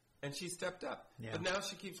 And she stepped up. Yeah. But now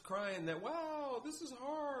she keeps crying that, wow, this is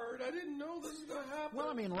hard. I didn't know this was going to happen. Well,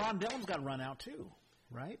 I mean, Ron Dellum's got run out too,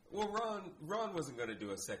 right? Well, Ron wasn't going to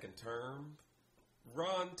do a second term.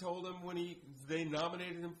 Ron told him when they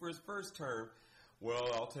nominated him for his first term,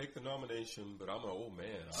 well, I'll take the nomination, but I'm an old man.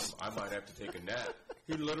 I might have to take a nap.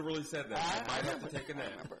 He literally said that. I might have to take a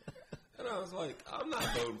nap. And I was like, I'm not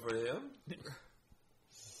voting for him.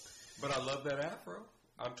 But I love that afro.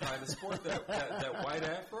 I'm trying to sport that white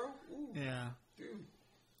afro. Ooh, yeah. Dude.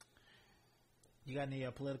 You got any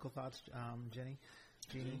political thoughts, Jeannie?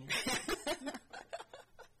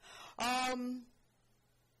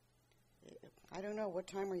 I don't know. What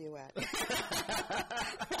time are you at?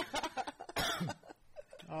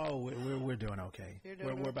 Oh, we're doing okay. You're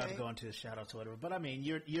doing we're about okay? to go into shout-outs or whatever. But, I mean,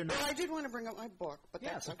 you're not... Well, I did want to bring up my book. But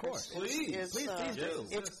Yes, of that's course. Please do.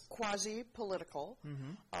 It's quasi-political.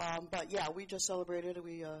 But, yeah, we just celebrated.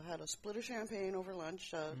 We had a split of champagne over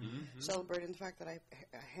lunch, celebrating the fact that I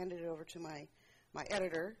handed it over to my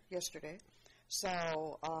editor yesterday.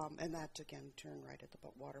 So, and that, again, turned right at the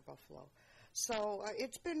water buffalo. So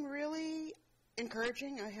it's been really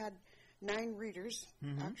encouraging. I had 9 readers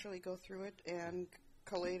actually go through it and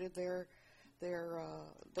collated their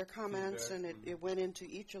comments, and it went into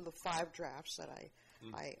each of the 5 drafts that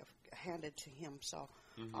I handed to him. So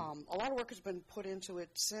a lot of work has been put into it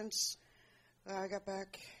since I got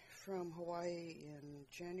back from Hawaii in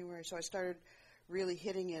January. So I started really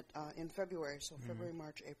hitting it in February. So February,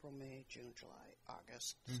 March, April, May, June, July,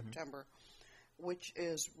 August, September, which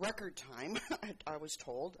is record time, I was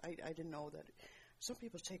told. I didn't know that. Some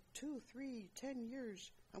people take 2, 3, 10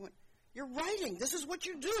 years. I went, you're writing. This is what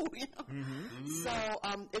you do. You know? So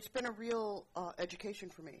it's been a real education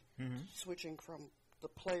for me, switching from the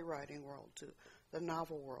playwriting world to the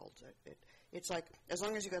novel world. It's like, as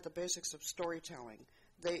long as you got the basics of storytelling,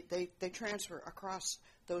 they transfer across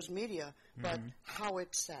those media, but how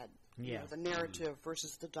it's said. You know, the narrative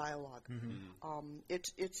versus the dialogue.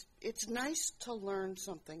 It's nice to learn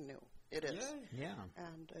something new. It is. Yeah.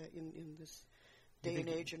 And in this day and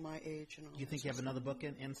age, in my age, and all. You think you have another book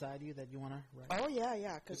inside you that you want to write? Oh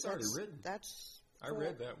yeah. Because it's already written. I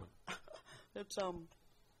read that one. It's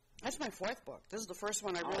that's my 4th book. This is the first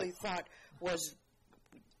one I really thought was.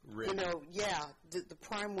 Written. You know, the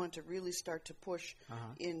prime one to really start to push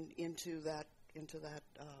into that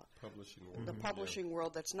publishing world. The publishing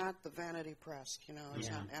world. That's not the vanity press. You know, it's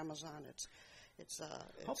not Amazon. It's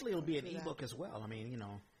hopefully it'll be an ebook as well. I mean, you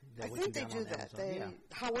know, I think they do that.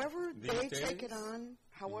 However they take it on,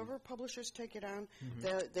 Mm-hmm. publishers take it on,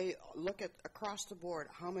 they look at across the board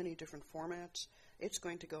how many different formats it's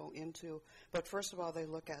going to go into. But first of all, they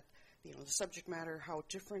look at the subject matter, how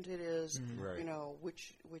different it is, Right.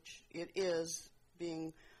 which it is,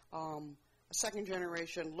 being a second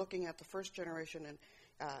generation, looking at the first generation,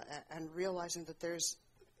 and realizing that there's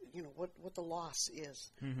what the loss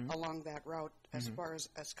is along that route as far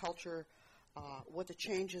as culture, what the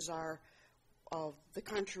changes are of the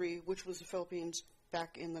country, which was the Philippines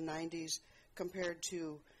back in the 90s, compared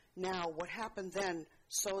to now. What happened then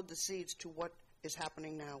sowed the seeds to what is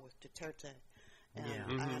happening now with Duterte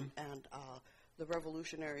and the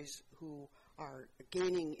revolutionaries who are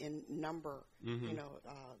gaining in number.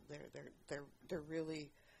 They're really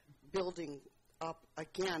building up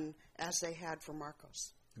again as they had for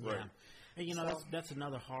Marcos. Right. Yeah. And that's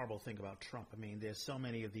another horrible thing about Trump. I mean, there's so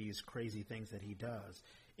many of these crazy things that he does.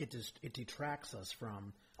 It detracts us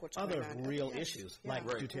from other real issues like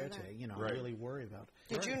Duterte. Really worried about.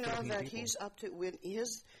 Did you know that he's up to, when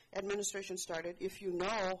his administration started, if you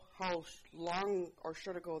know how long or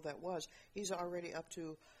short ago that was, he's already up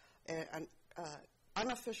to an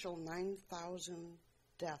unofficial 9,000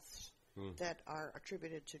 deaths that are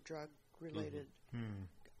attributed to drug-related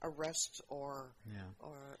arrests or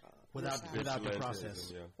without due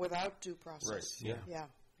process. Without due process. Right.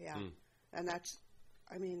 Yeah. And that's,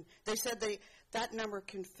 I mean, they said that number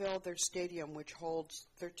can fill their stadium, which holds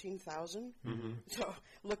 13,000. So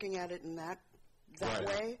looking at it in that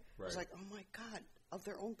way, it's like, oh my God, of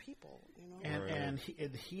their own people, And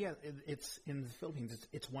it's in the Philippines.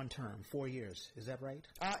 It's one term, 4 years. Is that right?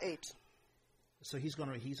 8. So he's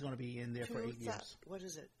going to be in there for 8 years. What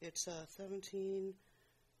is it? It's 17,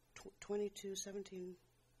 22, 17,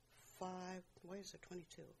 5. Why is it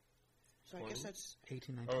 22? So 20? I guess that's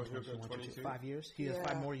 18, 19, 20, 22. 5 years. He has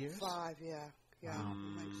 5 more years. 5, yeah. I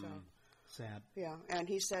think so. Sad. Yeah, and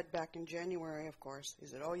he said back in January, of course, he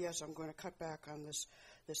said, "Oh yes, I'm going to cut back on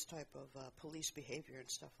this type of police behavior and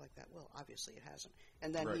stuff like that." Well, obviously it hasn't.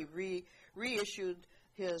 And then he reissued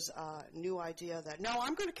his new idea that no,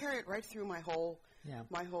 I'm going to carry it right through my whole term.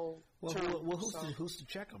 Well, who's to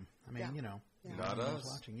check him? I mean, not us.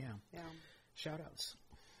 Watching, yeah. Shout-outs.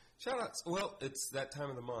 Well, it's that time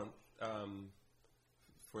of the month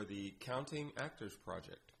for the Counting Actors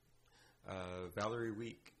Project. Valerie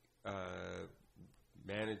Week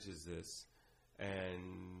manages this,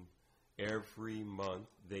 and every month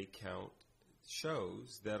they count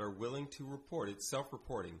shows that are willing to report. It's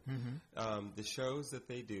self-reporting. The shows that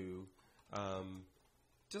they do,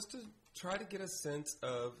 just to try to get a sense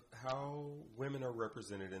of how women are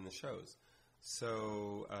represented in the shows.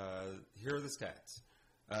 So here are the stats.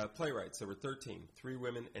 Playwrights, there were 13, 3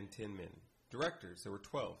 women and 10 men. Directors, there were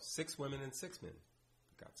 12, 6 women and 6 men.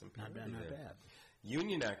 Got some people not there. bad.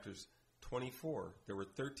 Union actors, 24. There were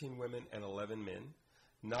 13 women and 11 men.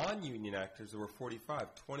 Non-union actors, there were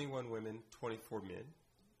 45, 21 women, 24 men.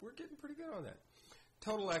 We're getting pretty good on that.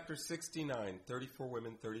 Total actors, 69, 34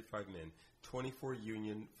 women, 35 men, 24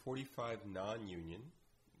 union, 45 non-union.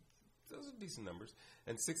 Those are decent numbers.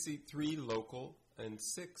 And 63 local and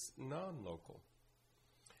 6 non-local.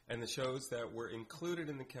 And the shows that were included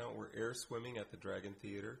in the count were Air Swimming at the Dragon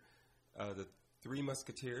Theater, the Three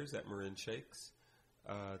Musketeers at Marin Shakes,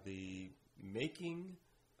 the Making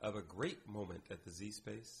of a Great Moment at the Z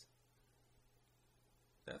Space.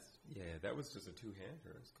 That was just a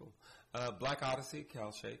two-hander. That's cool. Black Odyssey,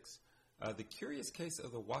 Cal Shakes. The Curious Case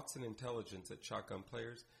of the Watson Intelligence at Shotgun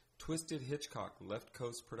Players. Twisted Hitchcock, Left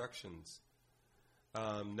Coast Productions.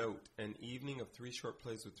 Note, an evening of 3 short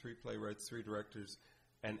plays with 3 playwrights, 3 directors,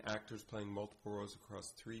 and actors playing multiple roles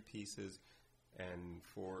across 3 pieces. And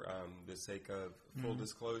for the sake of full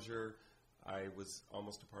disclosure, I was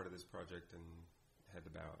almost a part of this project and had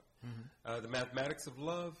to bow out. The Mathematics of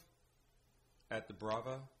Love at the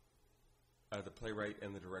Brava. The playwright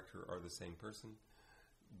and the director are the same person.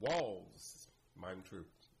 Walls, Mime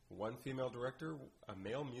Troupe. 1 female director, a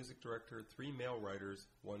male music director, 3 male writers,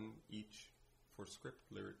 1 each for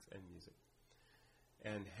script, lyrics, and music.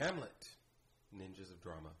 And Hamlet, Ninjas of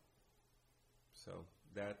Drama. So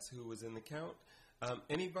that's who was in the count.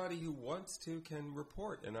 Anybody who wants to can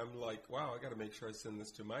report. And I'm like, wow, I got to make sure I send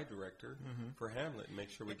this to my director for Hamlet and make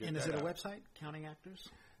sure we get and that is it out. a website, Counting Actors?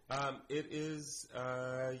 It is,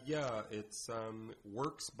 it's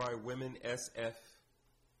Works by Women SF.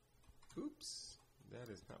 Oops, that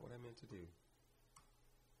is not what I meant to do.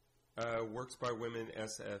 Works by Women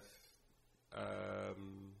SF.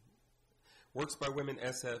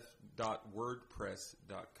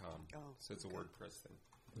 worksbywomenSF.wordpress.com. So it's a WordPress thing.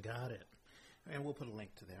 Got it. And we'll put a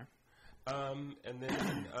link to there. And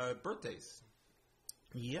then birthdays.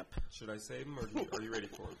 Yep. Should I say them, or are you ready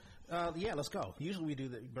for them? Yeah, let's go. Usually we do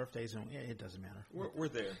the birthdays, and it doesn't matter. We're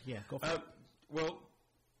there. Yeah, go for it. Well,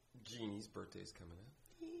 Jeannie's birthday's coming up.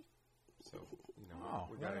 So,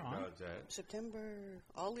 we got to acknowledge that. September,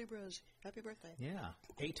 all Libras, happy birthday. Yeah,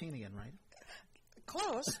 18 again, right?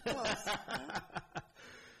 Close.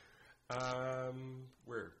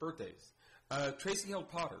 Where? Birthdays. Tracy Hill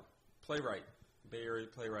Potter, playwright, Bay Area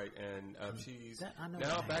playwright, and she's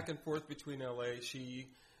now back and forth between L.A.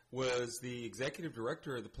 She was the executive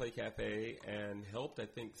director of the Play Cafe and helped, I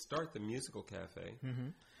think, start the Musical Cafe.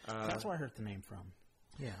 That's where I heard the name from.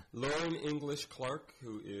 Yeah. Lauren English Clark,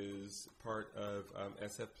 who is part of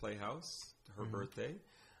SF Playhouse, her birthday.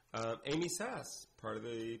 Amy Sass, part of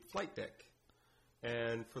the Flight Deck.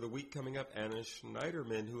 And for the week coming up, Anna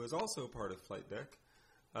Schneiderman, who is also part of Flight Deck,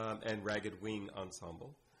 and Ragged Wing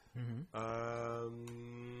Ensemble.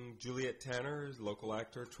 Juliet Tanner is local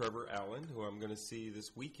actor. Trevor Allen, who I'm going to see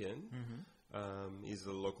this weekend. He's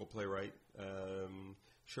a local playwright.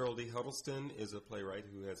 Cheryl D. Huddleston is a playwright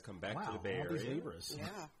who has come back to the Bay Area. Libras.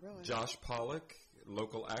 Yeah, really. Josh Pollock,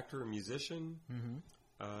 local actor and musician.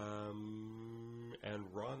 And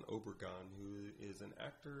Ron Obergon, who is an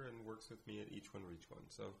actor and works with me at Each One Reach One.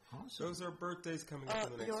 So those are birthdays coming up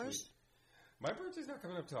in the next week. My birthday's not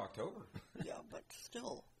coming up till October. Yeah, but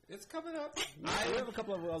still. It's coming up. I have a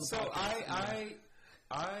couple of other. So I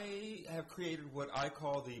have created what I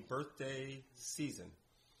call the birthday season.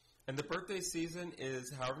 And the birthday season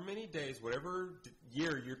is however many days, whatever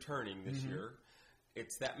year you're turning this year,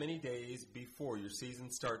 it's that many days before. Your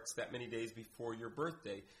season starts that many days before your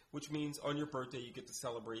birthday, which means on your birthday you get to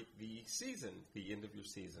celebrate the season, the end of your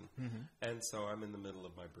season. And so I'm in the middle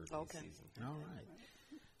of my birthday season. All right.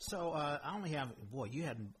 So I only have, you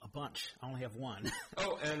had a bunch. I only have one.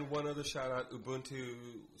 Oh, and one other shout-out, Ubuntu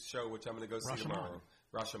show, which I'm going to go see tomorrow.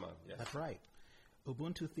 Rashomon, yes. That's right.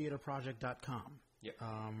 UbuntuTheaterProject.com. Yep.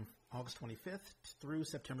 August 25th through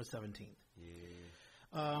September 17th. Yeah.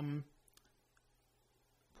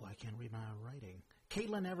 I can't read my writing.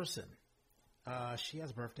 Caitlin Everson. She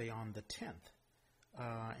has a birthday on the 10th.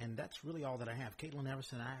 And that's really all that I have. Caitlin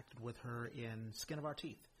Everson, I acted with her in Skin of Our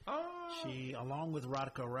Teeth. Oh. She, along with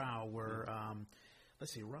Radhika Rao, were,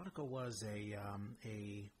 Radhika was a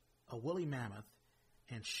woolly mammoth,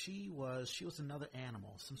 and she was another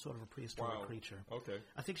animal, some sort of a prehistoric creature. Okay.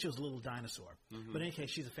 I think she was a little dinosaur. But in any case,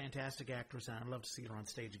 she's a fantastic actress, and I'd love to see her on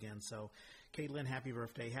stage again. So, Caitlin, happy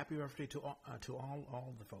birthday. Happy birthday to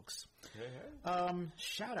all the folks. Hey.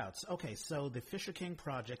 Shout-outs. Okay, so the Fisher King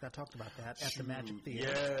Project, I talked about that at the Magic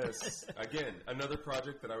Theater. Yes. Again, another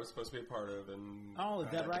project that I was supposed to be a part of. And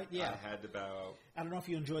is that right? Yeah. I had to bow out. I don't know if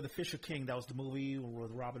you enjoyed the Fisher King. That was the movie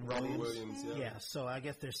with Robin Williams. Yeah. So I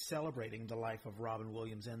guess they're celebrating the life of Robin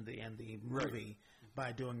Williams and the movie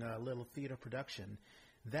by doing a little theater production.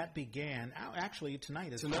 That began, actually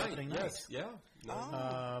tonight is Tonight, opening yes, night.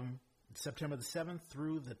 yeah. September the 7th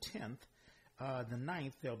through the 10th. The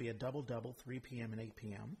 9th, there'll be a double, 3 p.m. and 8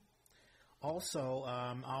 p.m. Also,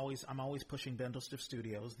 I'm always pushing Bendlestiff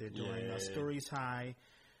Studios. They're doing Stories High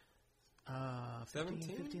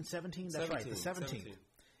 15, 17. That's right, the 17th.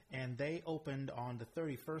 And they opened on the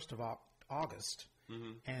 31st of August,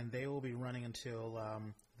 and they will be running until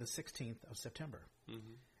the 16th of September.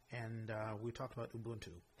 And we talked about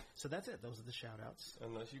Ubuntu. So that's it. Those are the shout-outs.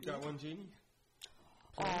 Unless you got one, Jeannie?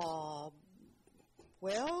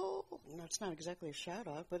 Well, no, it's not exactly a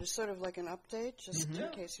shout-out, but it's sort of like an update, just in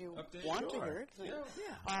case you want to hear it.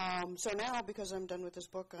 Yeah. So now, because I'm done with this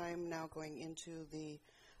book, I'm now going into the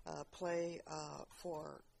play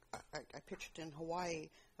for, I pitched in Hawaii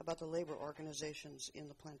about the labor organizations in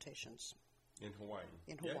the plantations. In Hawaii.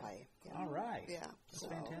 In Hawaii. Yeah. All right. Yeah. That's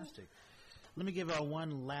fantastic. Let me give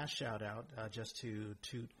one last shout-out just to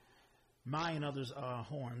my and others'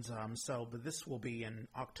 horns. But this will be in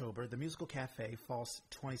October. The Musical Cafe Fall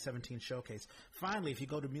 2017 Showcase. Finally, if you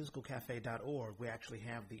go to musicalcafe.org, we actually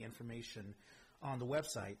have the information on the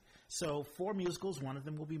website. So 4 musicals, one of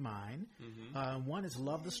them will be mine. One is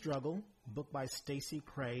Love the Struggle, book by Stacey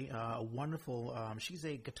Cray, a wonderful, she's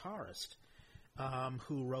a guitarist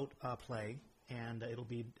who wrote a play, and it'll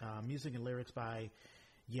be music and lyrics by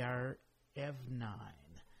Yair F9.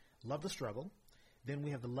 Love the Struggle. Then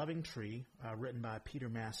we have The Loving Tree, written by Peter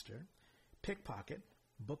Master. Pickpocket,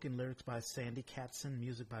 book and lyrics by Sandy Katzen,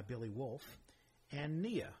 music by Billy Wolf. And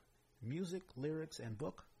Nia, music, lyrics, and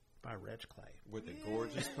book by Reg Clay. With a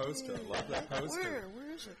gorgeous poster. I love that poster.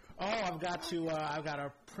 Where is it? Oh, I've got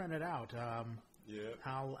to print it out. Yeah.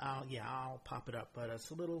 I'll pop it up, but it's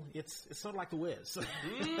sort of like The Wiz.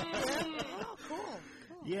 Oh, cool.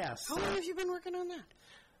 Yes. How long have you been working on that?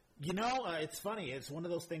 You know, it's funny. It's one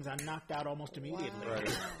of those things I knocked out almost immediately. Wow.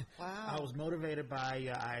 Right. Wow. I was motivated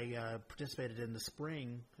by, I participated in the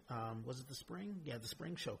spring, was it the spring? Yeah, the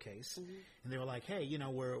spring showcase. And they were like, hey,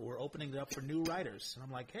 we're opening it up for new writers. And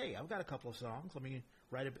I'm like, hey, I've got a couple of songs. Let me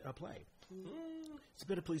write a play. It's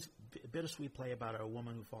a bittersweet play about a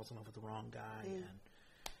woman who falls in love with the wrong guy. And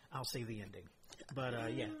I'll say the ending. But,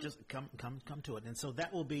 just come to it. And so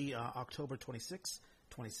that will be October 26,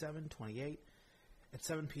 27, 28. At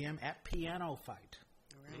 7 p.m. at Piano Fight.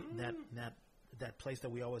 Right. That place that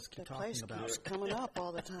we always keep talking about. That place keeps coming up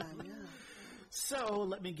all the time, yeah. So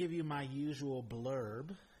let me give you my usual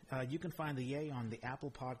blurb. You can find the Yay on the Apple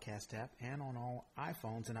Podcast app and on all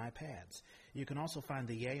iPhones and iPads. You can also find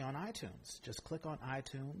the Yay on iTunes. Just click on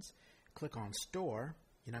iTunes, click on Store.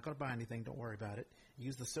 You're not going to buy anything. Don't worry about it.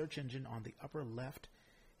 Use the search engine on the upper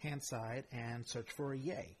left-hand side and search for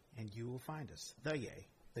Yay, and you will find us. The Yay.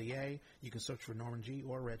 The Yay, you can search for Norman G.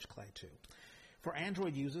 or Reg Clay, too. For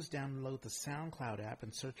Android users, download the SoundCloud app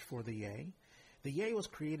and search for The Yay. The Yay was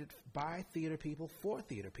created by theater people for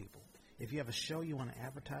theater people. If you have a show you want to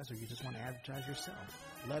advertise or you just want to advertise yourself,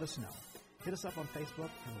 let us know. Hit us up on Facebook,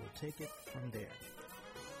 and we'll take it from there.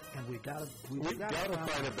 And we've got to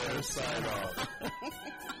find a better sign-off.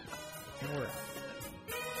 And we're out.